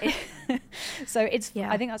 So it's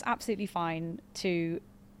I think that's absolutely fine to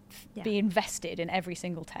be invested in every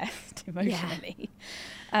single test emotionally.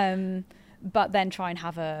 But then try and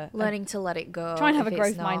have learning to let it go. Try and have a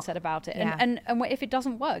growth mindset about it. And if it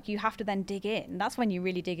doesn't work, you have to then dig in. That's when you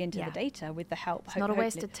really dig into the data with the help. It's not a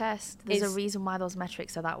wasted test. There's a reason why those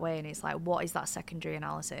metrics are that way, and it's like, what is that secondary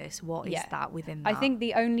analysis? What is that within that? I think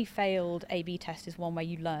the only failed A/B test is one where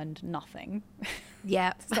you learned nothing.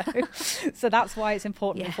 So that's why it's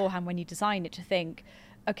important beforehand when you design it to think,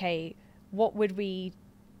 okay, what would we...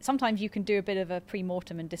 Sometimes you can do a bit of a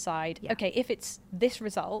pre-mortem and decide, okay, if it's this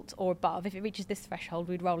result or above, if it reaches this threshold,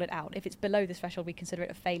 we'd roll it out. If it's below this threshold, we consider it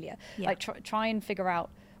a failure. Like try and figure out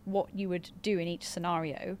what you would do in each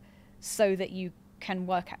scenario so that you can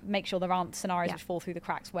make sure there aren't scenarios which fall through the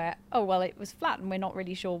cracks where, oh, well, it was flat and we're not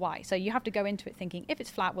really sure why. So you have to go into it thinking, if it's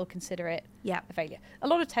flat, we'll consider it a failure. A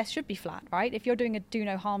lot of tests should be flat, right? If you're doing a do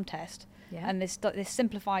no harm test, and this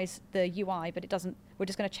simplifies the UI, but it doesn't. We're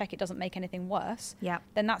just going to check it doesn't make anything worse.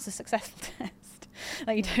 Then that's a successful test.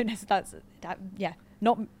 Like you don't know.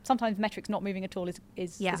 Not sometimes metrics not moving at all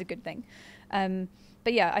is a good thing.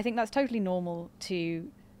 But I think that's totally normal to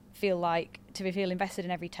feel invested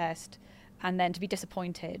in every test, and then to be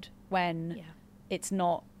disappointed when it's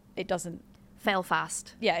not. It doesn't fail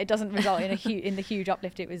fast. It doesn't result in in the huge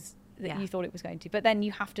uplift it was. That you thought it was going to. But then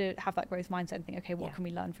you have to have that growth mindset and think, okay, what can we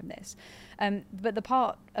learn from this? But the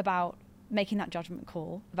part about making that judgment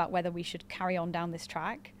call about whether we should carry on down this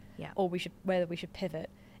track or whether we should pivot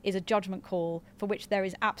is a judgment call for which there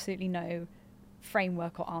is absolutely no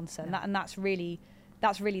framework or answer. And that's really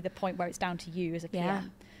the point where it's down to you as a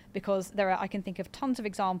PM. Because I can think of tons of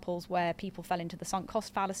examples where people fell into the sunk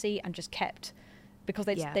cost fallacy and just kept... because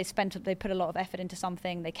they put a lot of effort into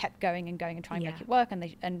something, they kept going and trying to make it work,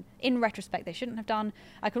 and in retrospect they shouldn't have done.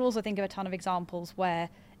 I can also think of a ton of examples where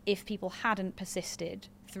if people hadn't persisted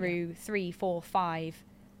through 3, 4, 5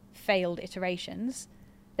 failed iterations,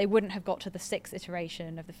 they wouldn't have got to the 6th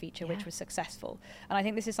iteration of the feature which was successful. And I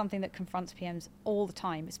think this is something that confronts PMs all the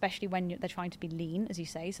time, especially when they're trying to be lean, as you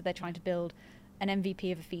say. So they're trying to build an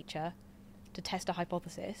MVP of a feature to test a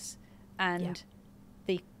hypothesis, and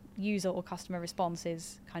the user or customer response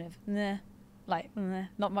is kind of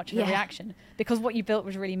not much of a reaction because what you built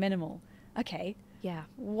was really minimal. Okay,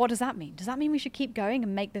 what does that mean? Does that mean we should keep going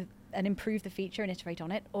and improve the feature and iterate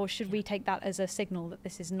on it, or should we take that as a signal that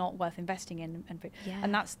this is not worth investing in?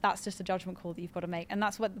 And that's just a judgment call that you've got to make. And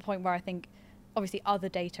that's what the point where I think obviously other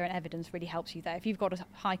data and evidence really helps you there. If you've got a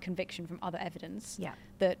high conviction from other evidence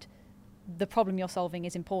that the problem you're solving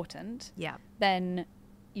is important, then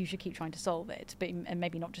you should keep trying to solve it, and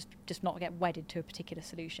maybe not just not get wedded to a particular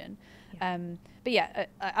solution.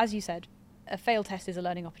 As you said, a failed test is a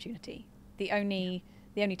learning opportunity. The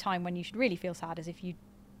only time when you should really feel sad is if you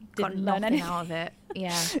didn't learn anything out of it.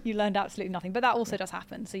 You learned absolutely nothing. But that also does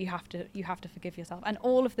happen. So you have to forgive yourself. And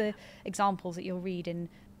all of the examples that you'll read in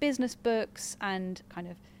business books and kind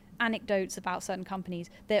of anecdotes about certain companies,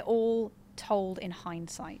 they're all told in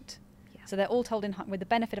hindsight. So they're all told with the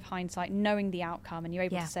benefit of hindsight, knowing the outcome, and you're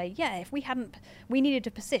able to say, if we needed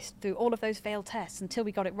to persist through all of those failed tests until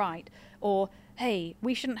we got it right, or hey,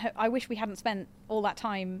 I wish we hadn't spent all that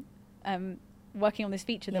time working on this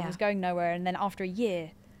feature that was going nowhere, and then after a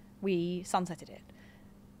year we sunsetted it.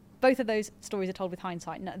 Both of those stories are told with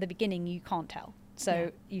hindsight, and at the beginning you can't tell.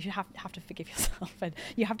 So you should have to forgive yourself, and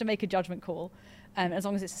you have to make a judgment call. As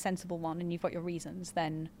long as it's a sensible one and you've got your reasons,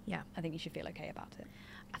 then I think you should feel okay about it.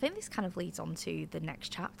 I think this kind of leads on to the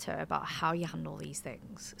next chapter about how you handle these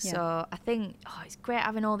things. So I think it's great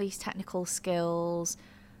having all these technical skills,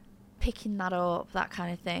 picking that up, that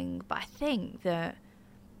kind of thing. But I think that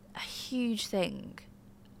a huge thing,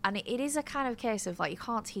 and it is a kind of case of like, you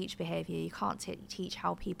can't teach behaviour, you can't teach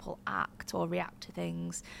how people act or react to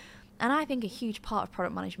things. And I think a huge part of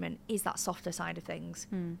product management is that softer side of things.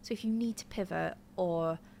 So if you need to pivot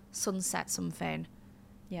or sunset something,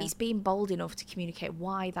 it's being bold enough to communicate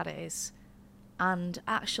why that is. And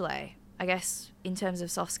actually, I guess in terms of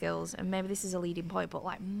soft skills, and maybe this is a leading point, but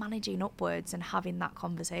like managing upwards and having that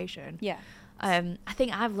conversation. I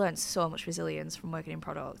think I've learned so much resilience from working in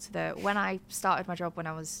product that when I started my job when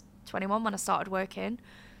I was 21, when I started working,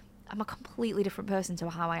 I'm a completely different person to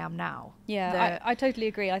how I am now. I totally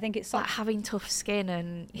agree. I think it's like having tough skin,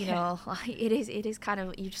 and you know, like it is kind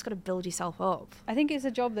of, you just got to build yourself up. I think it's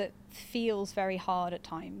a job that feels very hard at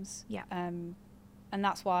times. And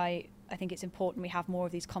that's why I think it's important we have more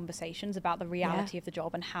of these conversations about the reality of the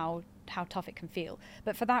job and how tough it can feel.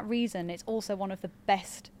 But for that reason, it's also one of the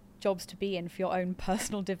best jobs to be in for your own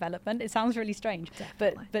personal development. It sounds really strange,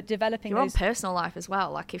 but developing your own personal life as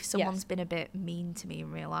well. Like if someone's been a bit mean to me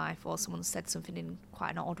in real life, or someone said something in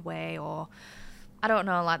quite an odd way, or I don't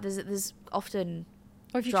know, like there's often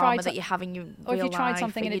drama that you have in your real life. Or if you tried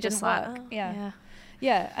something and it didn't work.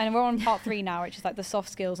 Yeah, and we're on part 3 now, which is like the soft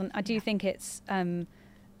skills, and I do think it's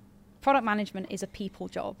product management is a people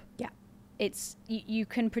job. Yeah, it's you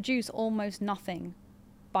can produce almost nothing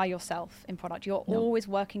by yourself in product. You're always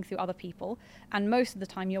working through other people, and most of the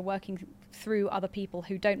time you're working through other people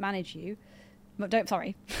who don't manage you.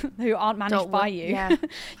 Who aren't managed by you. Yeah.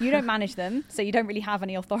 You don't manage them, so you don't really have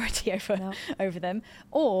any authority over them.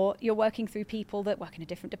 Or you're working through people that work in a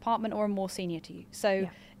different department or are more senior to you. So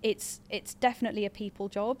it's definitely a people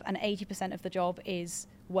job, and 80% of the job is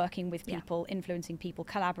working with people, influencing people,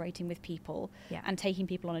 collaborating with people, and taking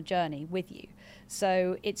people on a journey with you.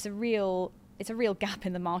 So it's a real gap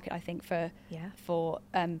in the market, I think, for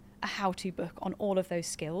a how-to book on all of those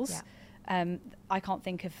skills. Yeah. I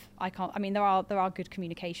mean, there are good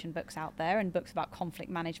communication books out there, and books about conflict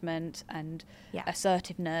management and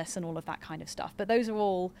assertiveness and all of that kind of stuff. But those are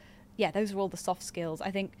all the soft skills.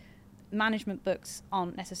 I think management books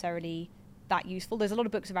aren't necessarily that useful. There's a lot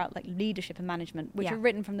of books about like leadership and management, which are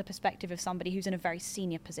written from the perspective of somebody who's in a very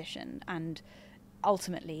senior position, and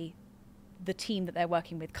ultimately the team that they're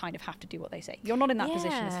working with kind of have to do what they say. You're not in that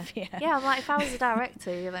position as like if I was a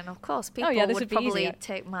director, then of course people would probably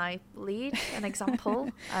take my lead, an example,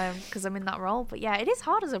 because I'm in that role. But yeah, it is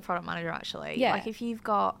hard as a product manager, actually. Like if you've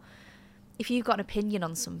got an opinion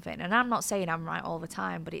on something, and I'm not saying I'm right all the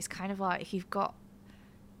time, but it's kind of like if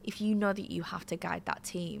you know that you have to guide that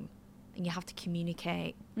team and you have to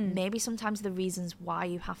communicate maybe sometimes the reasons why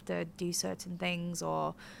you have to do certain things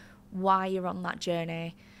or why you're on that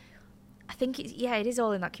journey. I think it is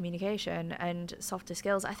all in that communication and softer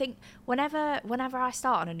skills. I think whenever I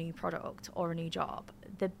start on a new product or a new job,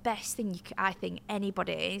 the best thing I think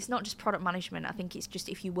anybody, it's not just product management, I think it's just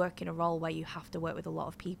if you work in a role where you have to work with a lot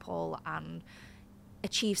of people and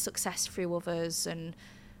achieve success through others and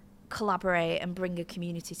collaborate and bring a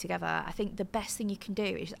community together, I think the best thing you can do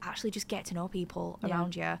is actually just get to know people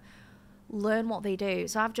around you, learn what they do.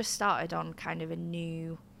 So I've just started on kind of a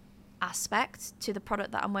new aspect to the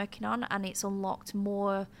product that I'm working on, and it's unlocked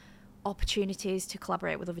more opportunities to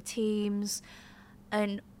collaborate with other teams,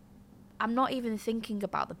 and I'm not even thinking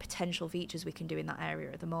about the potential features we can do in that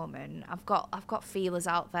area at the moment. I've got feelers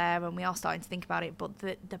out there and we are starting to think about it, but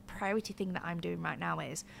the priority thing that I'm doing right now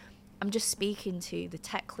is I'm just speaking to the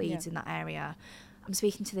tech leads in that area. I'm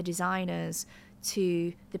speaking to the designers,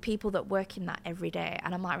 to the people that work in that every day,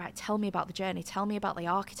 and I'm like, right, tell me about the journey, tell me about the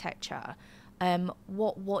architecture.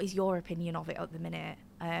 What is your opinion of it at the minute?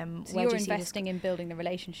 So you're investing in building the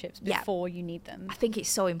relationships before you need them. I think it's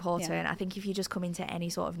so important. I think if you just come into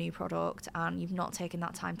any sort of new product and you've not taken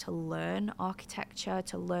that time to learn architecture,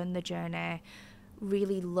 to learn the journey,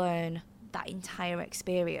 really learn that entire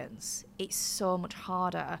experience, it's so much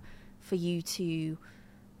harder for you to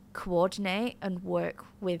coordinate and work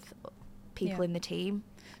with people in the team.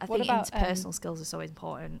 I think interpersonal skills are so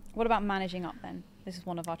important. What about managing up then? This is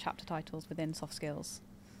one of our chapter titles within soft skills.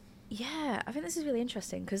 Yeah, I think this is really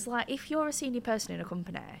interesting because, like, if you're a senior person in a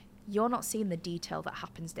company, you're not seeing the detail that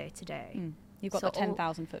happens day to day. You've got the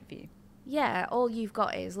 10,000 foot view. Yeah, all you've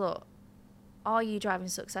got is, look, are you driving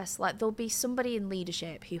success? Like, there'll be somebody in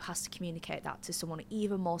leadership who has to communicate that to someone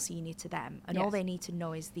even more senior to them, and all they need to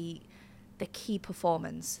know is the key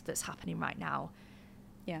performance that's happening right now.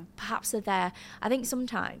 Yeah. Perhaps they're there. I think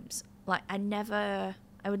sometimes, like,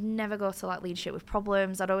 I would never go to like leadership with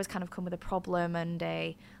problems. I'd always kind of come with a problem and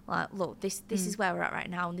look, this is where we're at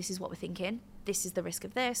right now, and this is what we're thinking. This is the risk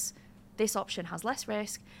of this. This option has less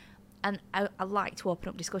risk. And I like to open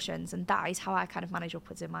up discussions, and that is how I kind of manage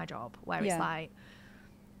upwards in my job, where it's like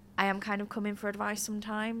I am kind of coming for advice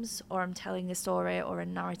sometimes, or I'm telling a story or a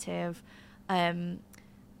narrative,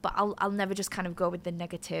 but I'll never just kind of go with the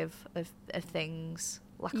negative of things.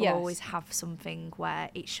 Like, I'll always have something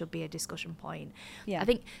where it should be a discussion point. I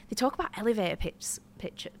think they talk about elevator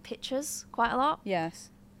pitches quite a lot.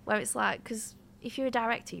 Yes. Where it's like, because if you're a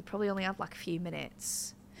director, you probably only have like a few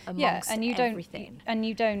minutes amongst everything. And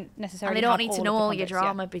you don't necessarily and they don't need to know all your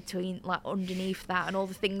drama between, like, underneath that and all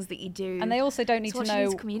the things that you do. And they also don't need to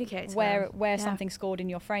know to communicate where something's scored in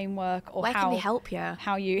your framework, or where can they help you?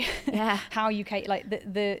 How you how you like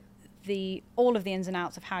the all of the ins and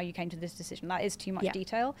outs of how you came to this decision. That is too much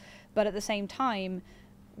detail. But at the same time,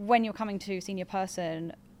 when you're coming to senior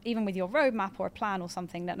person, even with your roadmap or a plan or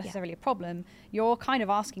something, not necessarily a problem, you're kind of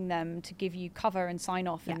asking them to give you cover and sign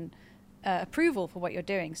off and approval for what you're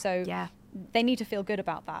doing. So they need to feel good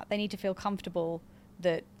about that. They need to feel comfortable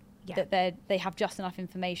that they have just enough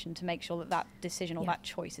information to make sure that decision or that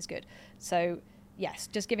choice is good. So yes,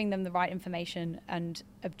 just giving them the right information and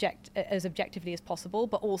as objectively as possible,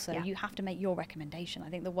 but also you have to make your recommendation. I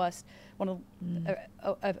think the worst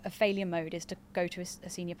a failure mode is to go to a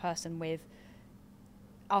senior person with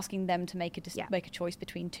asking them to make a choice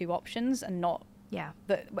between two options and not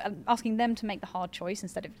asking them to make the hard choice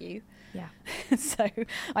instead of you. So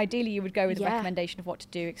ideally you would go with a recommendation of what to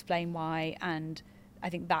do, explain why, and I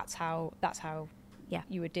think that's how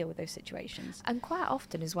you would deal with those situations. And quite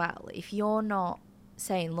often as well, if you're not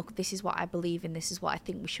saying, look, this is what I believe in, this is what I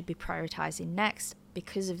think we should be prioritising next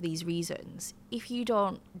because of these reasons, if you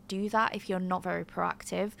don't do that, if you're not very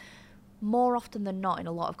proactive, more often than not in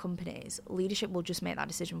a lot of companies, leadership will just make that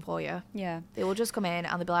decision for you. They will just come in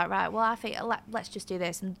and they'll be like, right, well, I think let's just do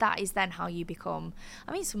this. And that is then how you become,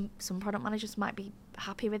 I mean, some product managers might be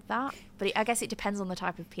happy with that, but I guess it depends on the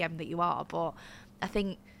type of PM that you are. But I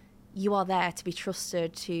think you are there to be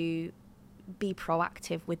trusted, to be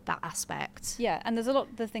proactive with that aspect. And there's a lot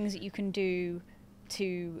of the things that you can do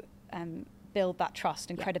to build that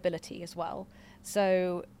trust and credibility as well.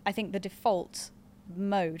 So I think the default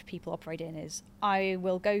mode people operate in is, I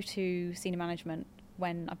will go to senior management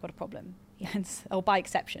when I've got a problem, or by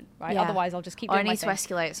exception, right? Otherwise I'll just keep doing my thing. Or I need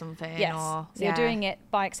to escalate something. So you're doing it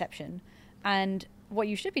by exception, and what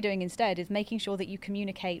you should be doing instead is making sure that you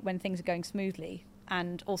communicate when things are going smoothly,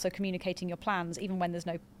 and also communicating your plans even when there's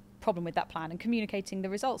no problem with that plan, and communicating the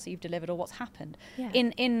results that you've delivered or what's happened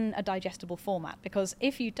in a digestible format. Because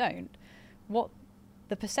if you don't, what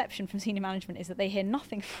the perception from senior management is that they hear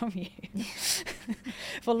nothing from you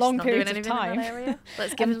for long periods of time.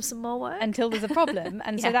 Let's give them some more work until there's a problem.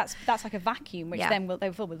 And so that's like a vacuum, which then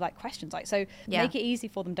they'll fill with like questions. Like, so make it easy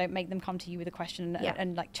for them. Don't make them come to you with a question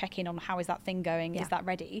and like check in on how is that thing going? Is that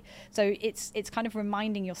ready? So it's kind of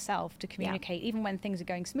reminding yourself to communicate even when things are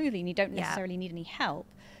going smoothly and you don't necessarily need any help.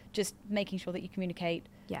 Just making sure that you communicate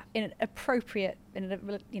in an appropriate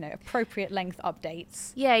length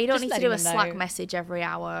updates. You don't need to do a Slack message every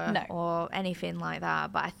hour or anything like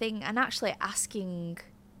that. But I think, and actually asking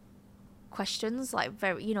questions, like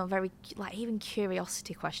very like even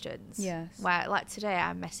curiosity questions. Where like today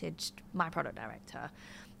I messaged my product director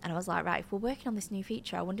and I was like, right, if we're working on this new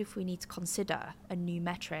feature, I wonder if we need to consider a new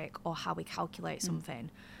metric or how we calculate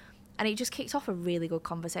something. And it just kicked off a really good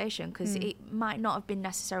conversation because it might not have been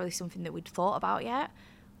necessarily something that we'd thought about yet,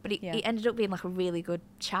 but it ended up being like a really good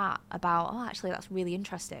chat about, oh, actually, that's really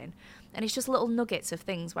interesting. And it's just little nuggets of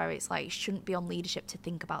things where it's like, it shouldn't be on leadership to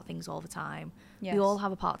think about things all the time. We all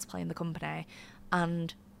have a part to play in the company,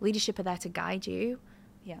 and leadership are there to guide you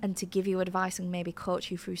and to give you advice and maybe coach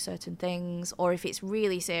you through certain things. Or if it's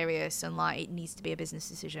really serious and like it needs to be a business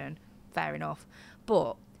decision, fair enough.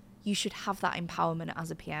 But you should have that empowerment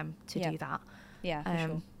as a PM to do that. For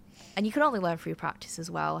sure. And you can only learn through practice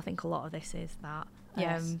as well. I think a lot of this is that.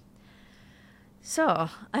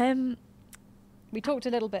 We talked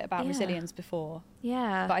a little bit about resilience before.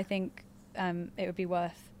 But I think it would be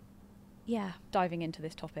worth diving into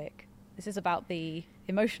this topic. This is about the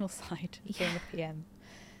emotional side of being a PM.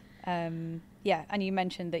 And you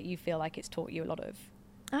mentioned that you feel like it's taught you a lot of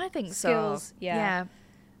skills.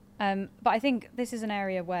 But I think this is an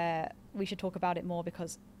area where we should talk about it more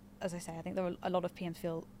because, as I say, I think there are a lot of PMs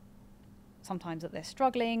feel sometimes that they're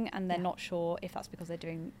struggling and they're not sure if that's because they're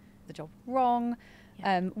doing the job wrong.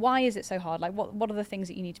 Why is it so hard? Like, what are the things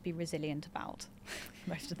that you need to be resilient about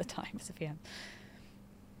most of the time as a PM?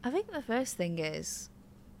 I think the first thing is,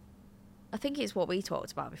 I think it's what we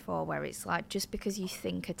talked about before, where it's like, just because you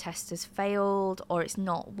think a test has failed or it's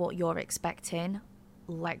not what you're expecting,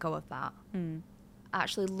 let go of that.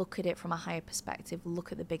 Actually look at it from a higher perspective,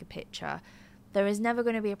 look at the bigger picture. There is never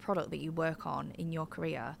going to be a product that you work on in your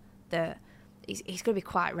career that it's going to be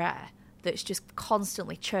quite rare, that's just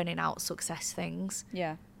constantly churning out success things.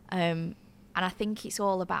 And I think it's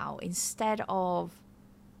all about, instead of,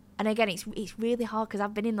 and again, it's really hard because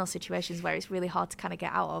I've been in those situations where it's really hard to kind of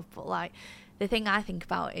get out of, but like the thing I think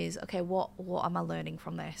about is, okay, what am I learning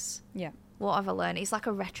from this? What have I learned? It's like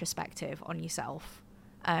a retrospective on yourself.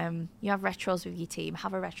 You have retros with your team,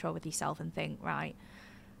 have a retro with yourself and think, right,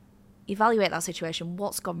 evaluate that situation.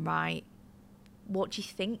 What's gone right? What do you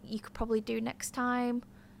think you could probably do next time?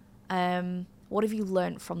 What have you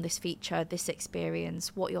learned from this feature, this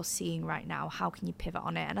experience, what you're seeing right now? How can you pivot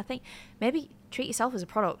on it? And I think maybe treat yourself as a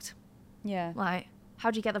product. Like, how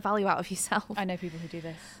do you get the value out of yourself? I know people who do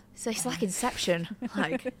this. So it's like Inception,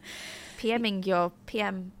 like PMing your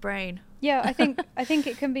PM brain. Yeah, I think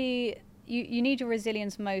it can be, you need your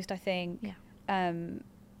resilience most, I think,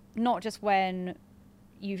 not just when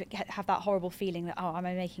you have that horrible feeling that, oh, am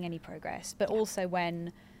I making any progress? But also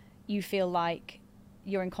when you feel like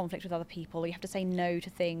you're in conflict with other people, or you have to say no to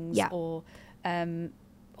things, or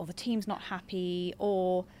the team's not happy,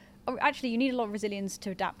 or actually you need a lot of resilience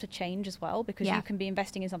to adapt to change as well, because you can be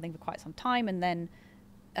investing in something for quite some time, and then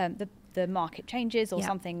the market changes, or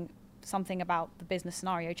something about the business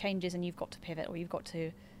scenario changes, and you've got to pivot, or you've got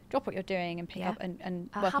to drop what you're doing and pick up and work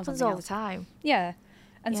on something else. It happens all the time. Yeah.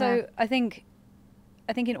 And so I think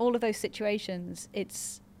in all of those situations,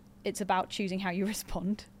 it's about choosing how you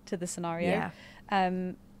respond to the scenario.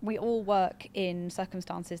 We all work in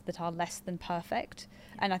circumstances that are less than perfect,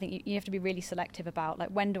 and I think you have to be really selective about, like,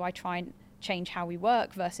 when do I try and change how we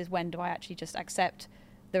work versus when do I actually just accept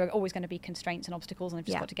there are always going to be constraints and obstacles, and I've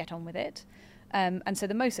just got to get on with it. And so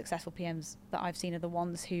the most successful PMs that I've seen are the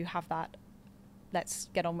ones who have that let's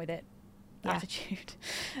get on with it attitude.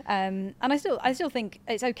 And I still think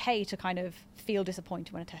it's okay to kind of feel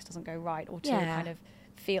disappointed when a test doesn't go right, or to kind of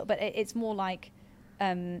feel, but it's more like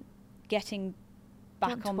getting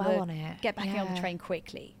back on the train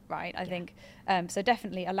quickly, right? I think so.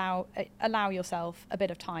 Definitely allow yourself a bit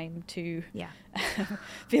of time to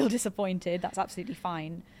feel disappointed. That's absolutely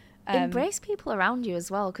fine. Embrace people around you as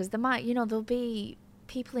well, because there might, there'll be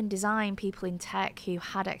people in design, people in tech who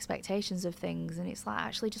had expectations of things, and it's like,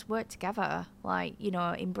 actually just work together, like,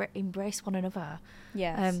 embrace one another,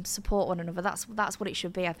 support one another. That's what it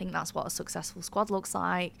should be. I think that's what a successful squad looks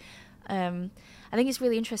like. I think it's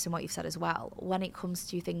really interesting what you've said as well when it comes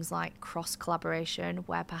to things like cross collaboration,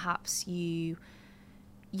 where perhaps you're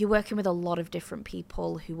working with a lot of different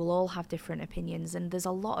people who will all have different opinions, and there's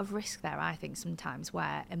a lot of risk there, I think, sometimes,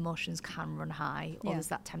 where emotions can run high, or there's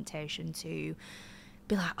that temptation to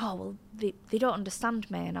be like, oh, well, they don't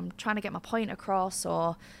understand me and I'm trying to get my point across,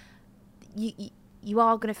 or you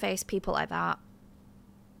are going to face people like that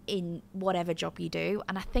in whatever job you do.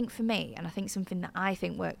 And I think for me, and I think something that I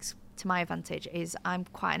think works to my advantage, is I'm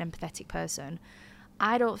quite an empathetic person.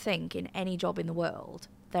 I don't think in any job in the world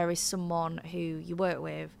there is someone who you work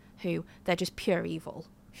with who they're just pure evil.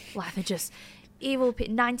 Like, they're just evil,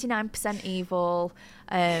 99% evil.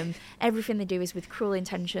 Everything they do is with cruel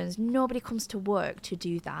intentions. Nobody comes to work to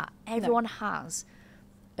do that. Everyone has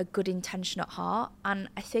a good intention at heart. And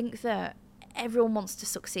I think that everyone wants to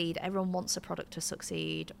succeed. Everyone wants a product to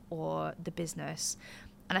succeed, or the business.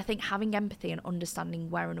 And I think having empathy and understanding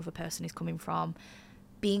where another person is coming from,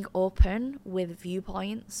 being open with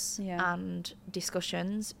viewpoints and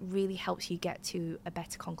discussions, really helps you get to a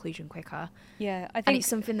better conclusion quicker. Yeah, I think, and it's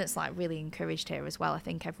something that's like really encouraged here as well. I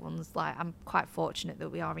think everyone's like, I'm quite fortunate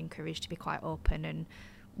that we are encouraged to be quite open and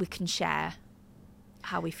we can share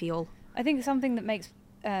how we feel. I think something that makes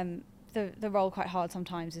the role quite hard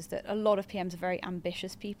sometimes is that a lot of PMs are very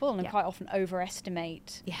ambitious people, and quite often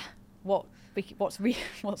overestimate what's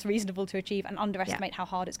reasonable to achieve, and underestimate how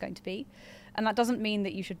hard it's going to be. And that doesn't mean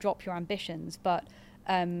that you should drop your ambitions, but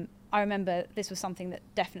I remember this was something that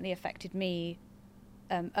definitely affected me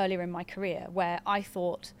earlier in my career, where I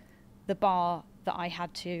thought the bar that I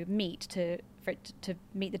had to meet to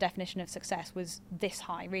meet the definition of success was this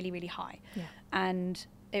high, really, really high. And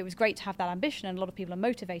it was great to have that ambition, and a lot of people are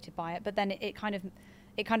motivated by it, but then it kind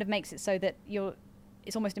of makes it so that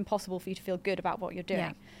it's almost impossible for you to feel good about what you're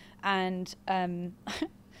doing. And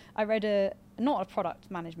I read not a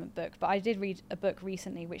product management book, but I did read a book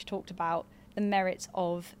recently which talked about the merits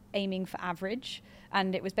of aiming for average,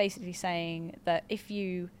 and it was basically saying that if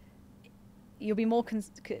you'll be more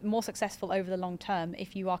successful over the long term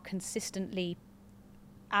if you are consistently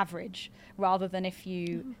average, rather than if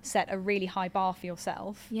you set a really high bar for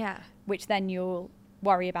yourself, which then you'll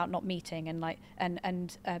worry about not meeting,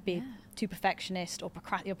 and be too perfectionist, or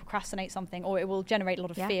you'll procrastinate something, or it will generate a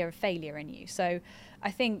lot of fear of failure in you. So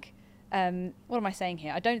I think, what am I saying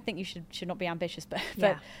here? I don't think you should not be ambitious,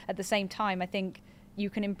 but at the same time, I think you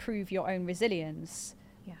can improve your own resilience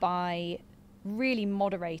by really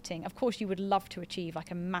moderating. Of course, you would love to achieve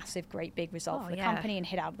like a massive, great big result for the company and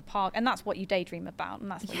hit out of the park, and that's what you daydream about,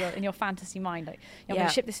 and that's what you're in your fantasy mind. Like, I'm going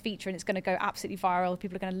to ship this feature and it's going to go absolutely viral.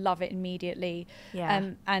 People are going to love it immediately.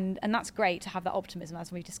 And that's great to have that optimism,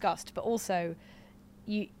 as we discussed. But also,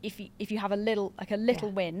 if you have a little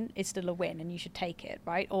win, it's still a win, and you should take it,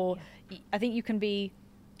 right? Or I think you can be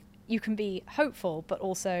hopeful, but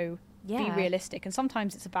also be realistic. And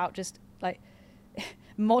sometimes it's about just like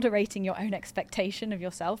moderating your own expectation of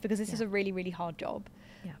yourself, because this is a really, really hard job.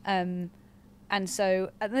 And And so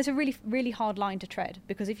there's a really, really hard line to tread,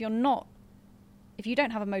 because if you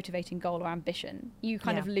don't have a motivating goal or ambition, you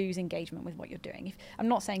kind of lose engagement with what you're doing. I'm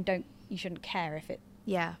not saying you shouldn't care if it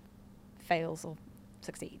fails or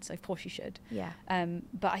succeeds. Of course you should. Yeah.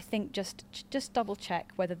 But I think just double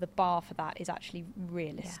check whether the bar for that is actually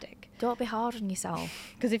realistic. Yeah. Don't be hard on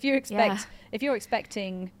yourself. Because if you're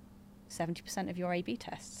expecting 70% of your A/B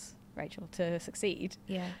tests, Rachel, to succeed,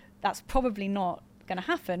 that's probably not going to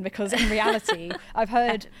happen, because in reality I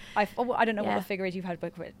don't know what the figure is you've heard,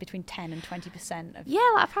 but between 10 and 20% of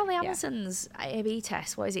like probably Amazon's A/B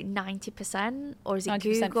test, what is it, 90%, or is it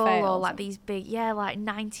Google, or like these big like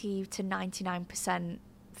 90 to 99%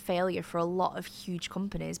 failure for a lot of huge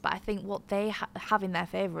companies. But I think what they have in their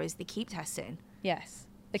favour is they keep testing. Yes,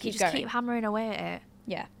 they keep just keep hammering away at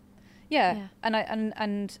it. Yeah.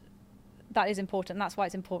 And that is important. That's why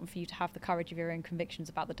it's important for you to have the courage of your own convictions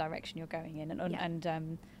about the direction you're going in,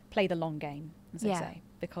 and play the long game, as they say,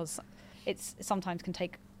 because it sometimes can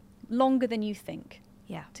take longer than you think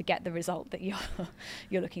to get the result that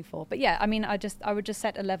you're looking for. But I mean, I would just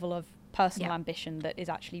set a level of personal ambition that is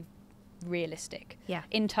actually realistic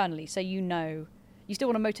internally, so you still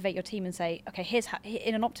want to motivate your team and say, okay, here's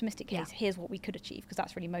in an optimistic case, here's what we could achieve, because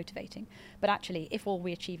that's really motivating. But actually, if all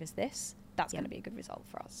we achieve is this, that's going to be a good result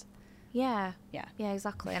for us. Yeah,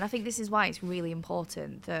 exactly. And I think this is why it's really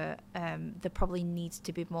important that there probably needs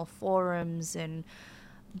to be more forums and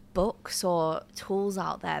books or tools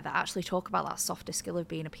out there that actually talk about that softer skill of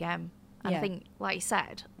being a PM. And I think, like you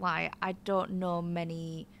said, like I don't know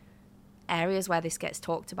many areas where this gets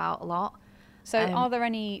talked about a lot. So are there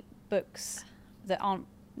any books that aren't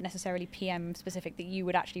necessarily PM specific that you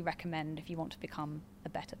would actually recommend if you want to become a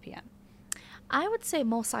better PM? I would say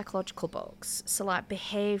more psychological books, so like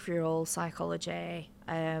behavioural psychology.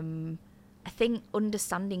 I think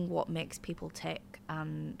understanding what makes people tick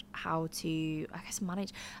and how to, I guess,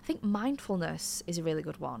 manage. I think mindfulness is a really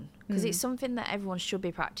good one, because it's something that everyone should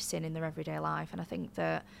be practicing in their everyday life. And I think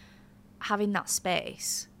that having that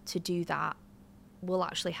space to do that will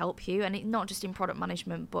actually help you, and not just in product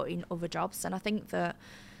management but in other jobs. And I think that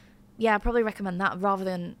I'd probably recommend that rather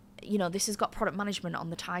than, this has got product management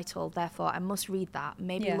on the title, therefore I must read that.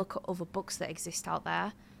 Maybe look at other books that exist out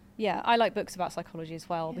there. Yeah, I like books about psychology as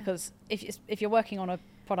well, because if you're working on a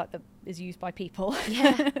product that is used by people,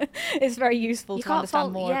 it's very useful to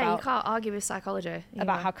understand more about. You can't argue with psychology.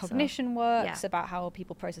 About how cognition works, about how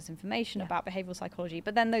people process information, about behavioural psychology.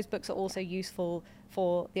 But then those books are also useful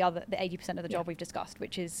for the 80% of the job we've discussed,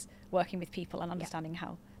 which is working with people and understanding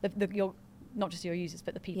how your not just your users,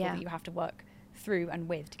 but the people that you have to work through and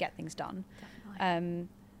with to get things done. Definitely.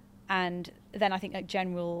 And then I think like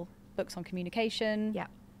general books on communication,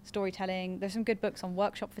 storytelling. There's some good books on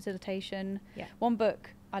workshop facilitation. One book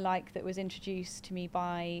I like that was introduced to me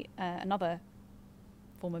by another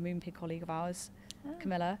former Moonpig colleague of ours,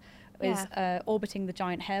 Camilla, is Orbiting the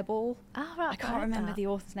Giant Hairball. I can't remember the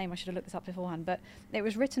author's name. I should have looked this up beforehand, but it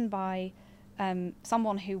was written by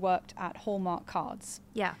someone who worked at Hallmark Cards.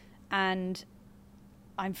 And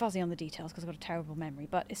I'm fuzzy on the details because I've got a terrible memory,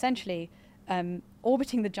 but essentially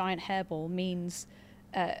orbiting the giant hairball means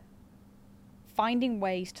finding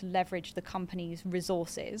ways to leverage the company's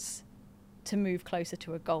resources to move closer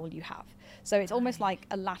to a goal you have. So it's almost like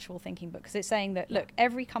a lateral thinking book, because it's saying that, look,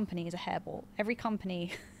 every company is a hairball. Every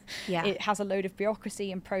company, it has a load of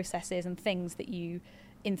bureaucracy and processes and things that you,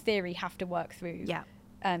 in theory, have to work through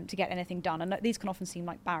to get anything done. And these can often seem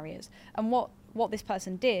like barriers. And what this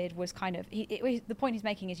person did was kind of, the point he's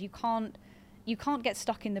making is you can't get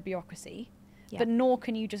stuck in the bureaucracy, but nor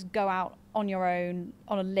can you just go out on your own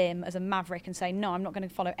on a limb as a maverick and say, no, I'm not going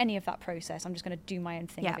to follow any of that process. I'm just going to do my own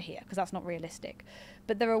thing over here, because that's not realistic.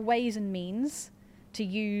 But there are ways and means to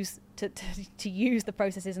use to use the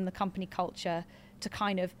processes and the company culture to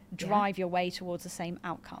kind of drive your way towards the same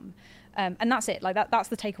outcome. And that's it. Like that's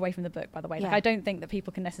the takeaway from the book, by the way. Like, I don't think that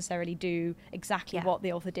people can necessarily do exactly what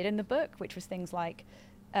the author did in the book, which was things like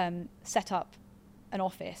set up an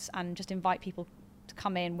office and just invite people to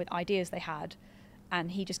come in with ideas they had,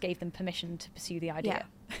 and he just gave them permission to pursue the idea.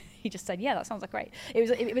 He just said, that sounds like great.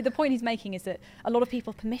 The point he's making is that a lot of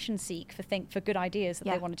people permission seek for good ideas that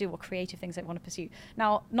they want to do, or creative things they want to pursue.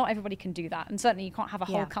 Now, not everybody can do that, and certainly you can't have a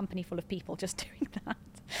whole company full of people just doing that,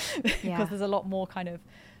 because there's a lot more kind of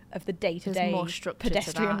the day-to-day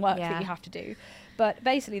pedestrian work that you have to do. But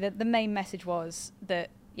basically the main message was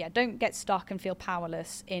that don't get stuck and feel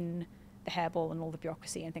powerless in the hairball and all the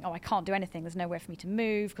bureaucracy and think, I can't do anything, there's nowhere for me to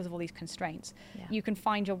move because of all these constraints. You can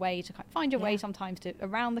find your way sometimes to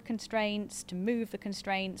around the constraints, to move the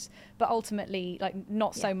constraints, but ultimately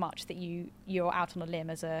not so much that you're out on a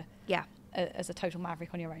limb as a total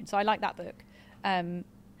maverick on your own. So I like that book.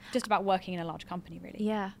 just about working in a large company, really.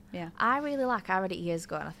 Yeah. I read it years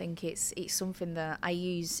ago, and I think it's something that I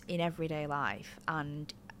use in everyday life,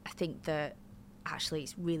 and I think that actually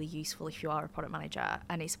it's really useful if you are a product manager.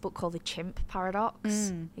 And it's a book called The Chimp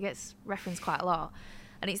Paradox. It gets referenced quite a lot,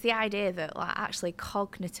 and it's the idea that like actually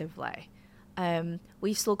cognitively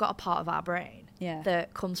we've still got a part of our brain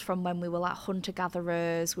that comes from when we were like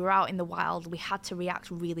hunter-gatherers. We were out in the wild. We had to react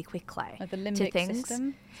really quickly the limbic to things.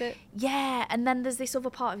 system, is it? Yeah, and then there's this other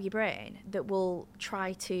part of your brain that will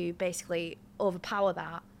try to basically overpower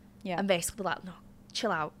that and basically like, no,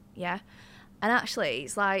 chill out, yeah? And actually,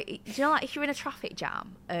 it's like, do you know, like if you're in a traffic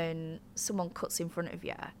jam and someone cuts in front of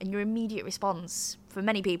you and your immediate response for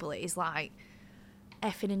many people is like,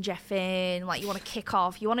 effing and jeffing, like you want to kick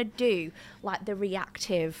off, you want to do like the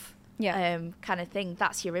reactive kind of thing.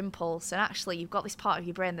 That's your impulse. And actually you've got this part of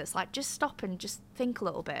your brain that's like, just stop and just think a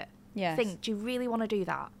little bit. Think, do you really want to do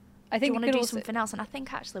that? I think do you want to do something else? And I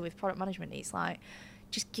think actually with product management, it's like,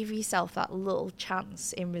 just give yourself that little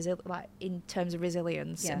chance in in terms of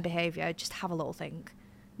resilience and behaviour. Just have a little think.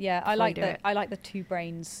 I like the two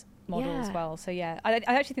brains model as well. So I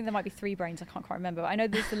actually think there might be three brains. I can't quite remember. But I know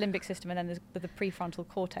there's the limbic system, and then there's the prefrontal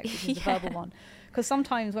cortex, which is the verbal one. Because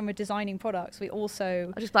sometimes when we're designing products, we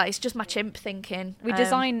also it's just my chimp thinking. We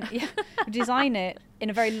design it in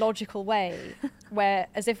a very logical way, where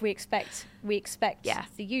as if we expect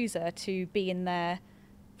the user to be in their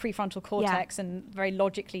prefrontal cortex and very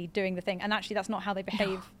logically doing the thing, and actually that's not how they behave.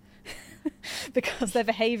 No. Because their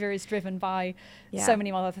behaviour is driven by so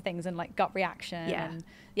many other things, and like gut reaction and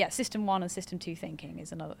system 1 and system 2 thinking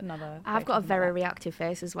is another I've got a very reactive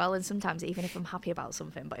face as well, and sometimes even if I'm happy about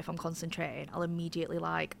something, but if I'm concentrating, I'll immediately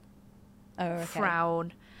like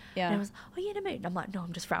frown. And I was, are you in a mood? And I'm like, no,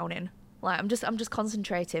 I'm just frowning. Like I'm just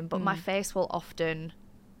concentrating, but my face will often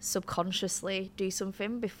subconsciously do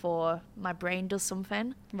something before my brain does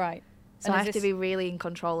something. Right. So I have to be really in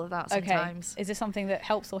control of that sometimes. Okay. Is this something that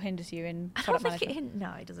helps or hinders you in product management?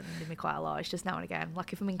 No, it doesn't hinder me quite a lot. It's just now and again,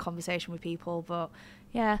 like if I'm in conversation with people. But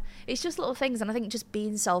it's just little things. And I think just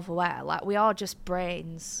being self-aware, like we are just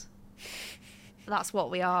brains. That's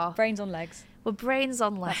what we are. Brains on legs. We're brains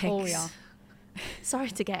on legs. That's all we are.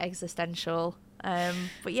 Sorry to get existential.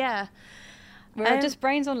 But we're just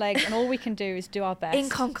brains on legs, and all we can do is do our best. In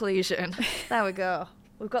conclusion, there we go.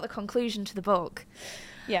 We've got the conclusion to the book.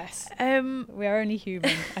 Yes. We are only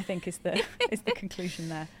human, I think is the conclusion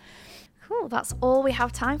there. Cool, that's all we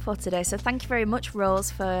have time for today. So thank you very much,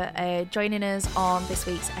 Rose, for joining us on this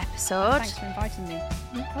week's episode. Thanks for inviting me.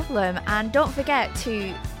 No problem. And don't forget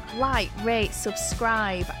to like, rate,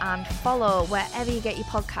 subscribe and follow wherever you get your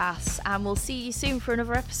podcasts. And we'll see you soon for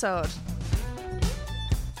another episode.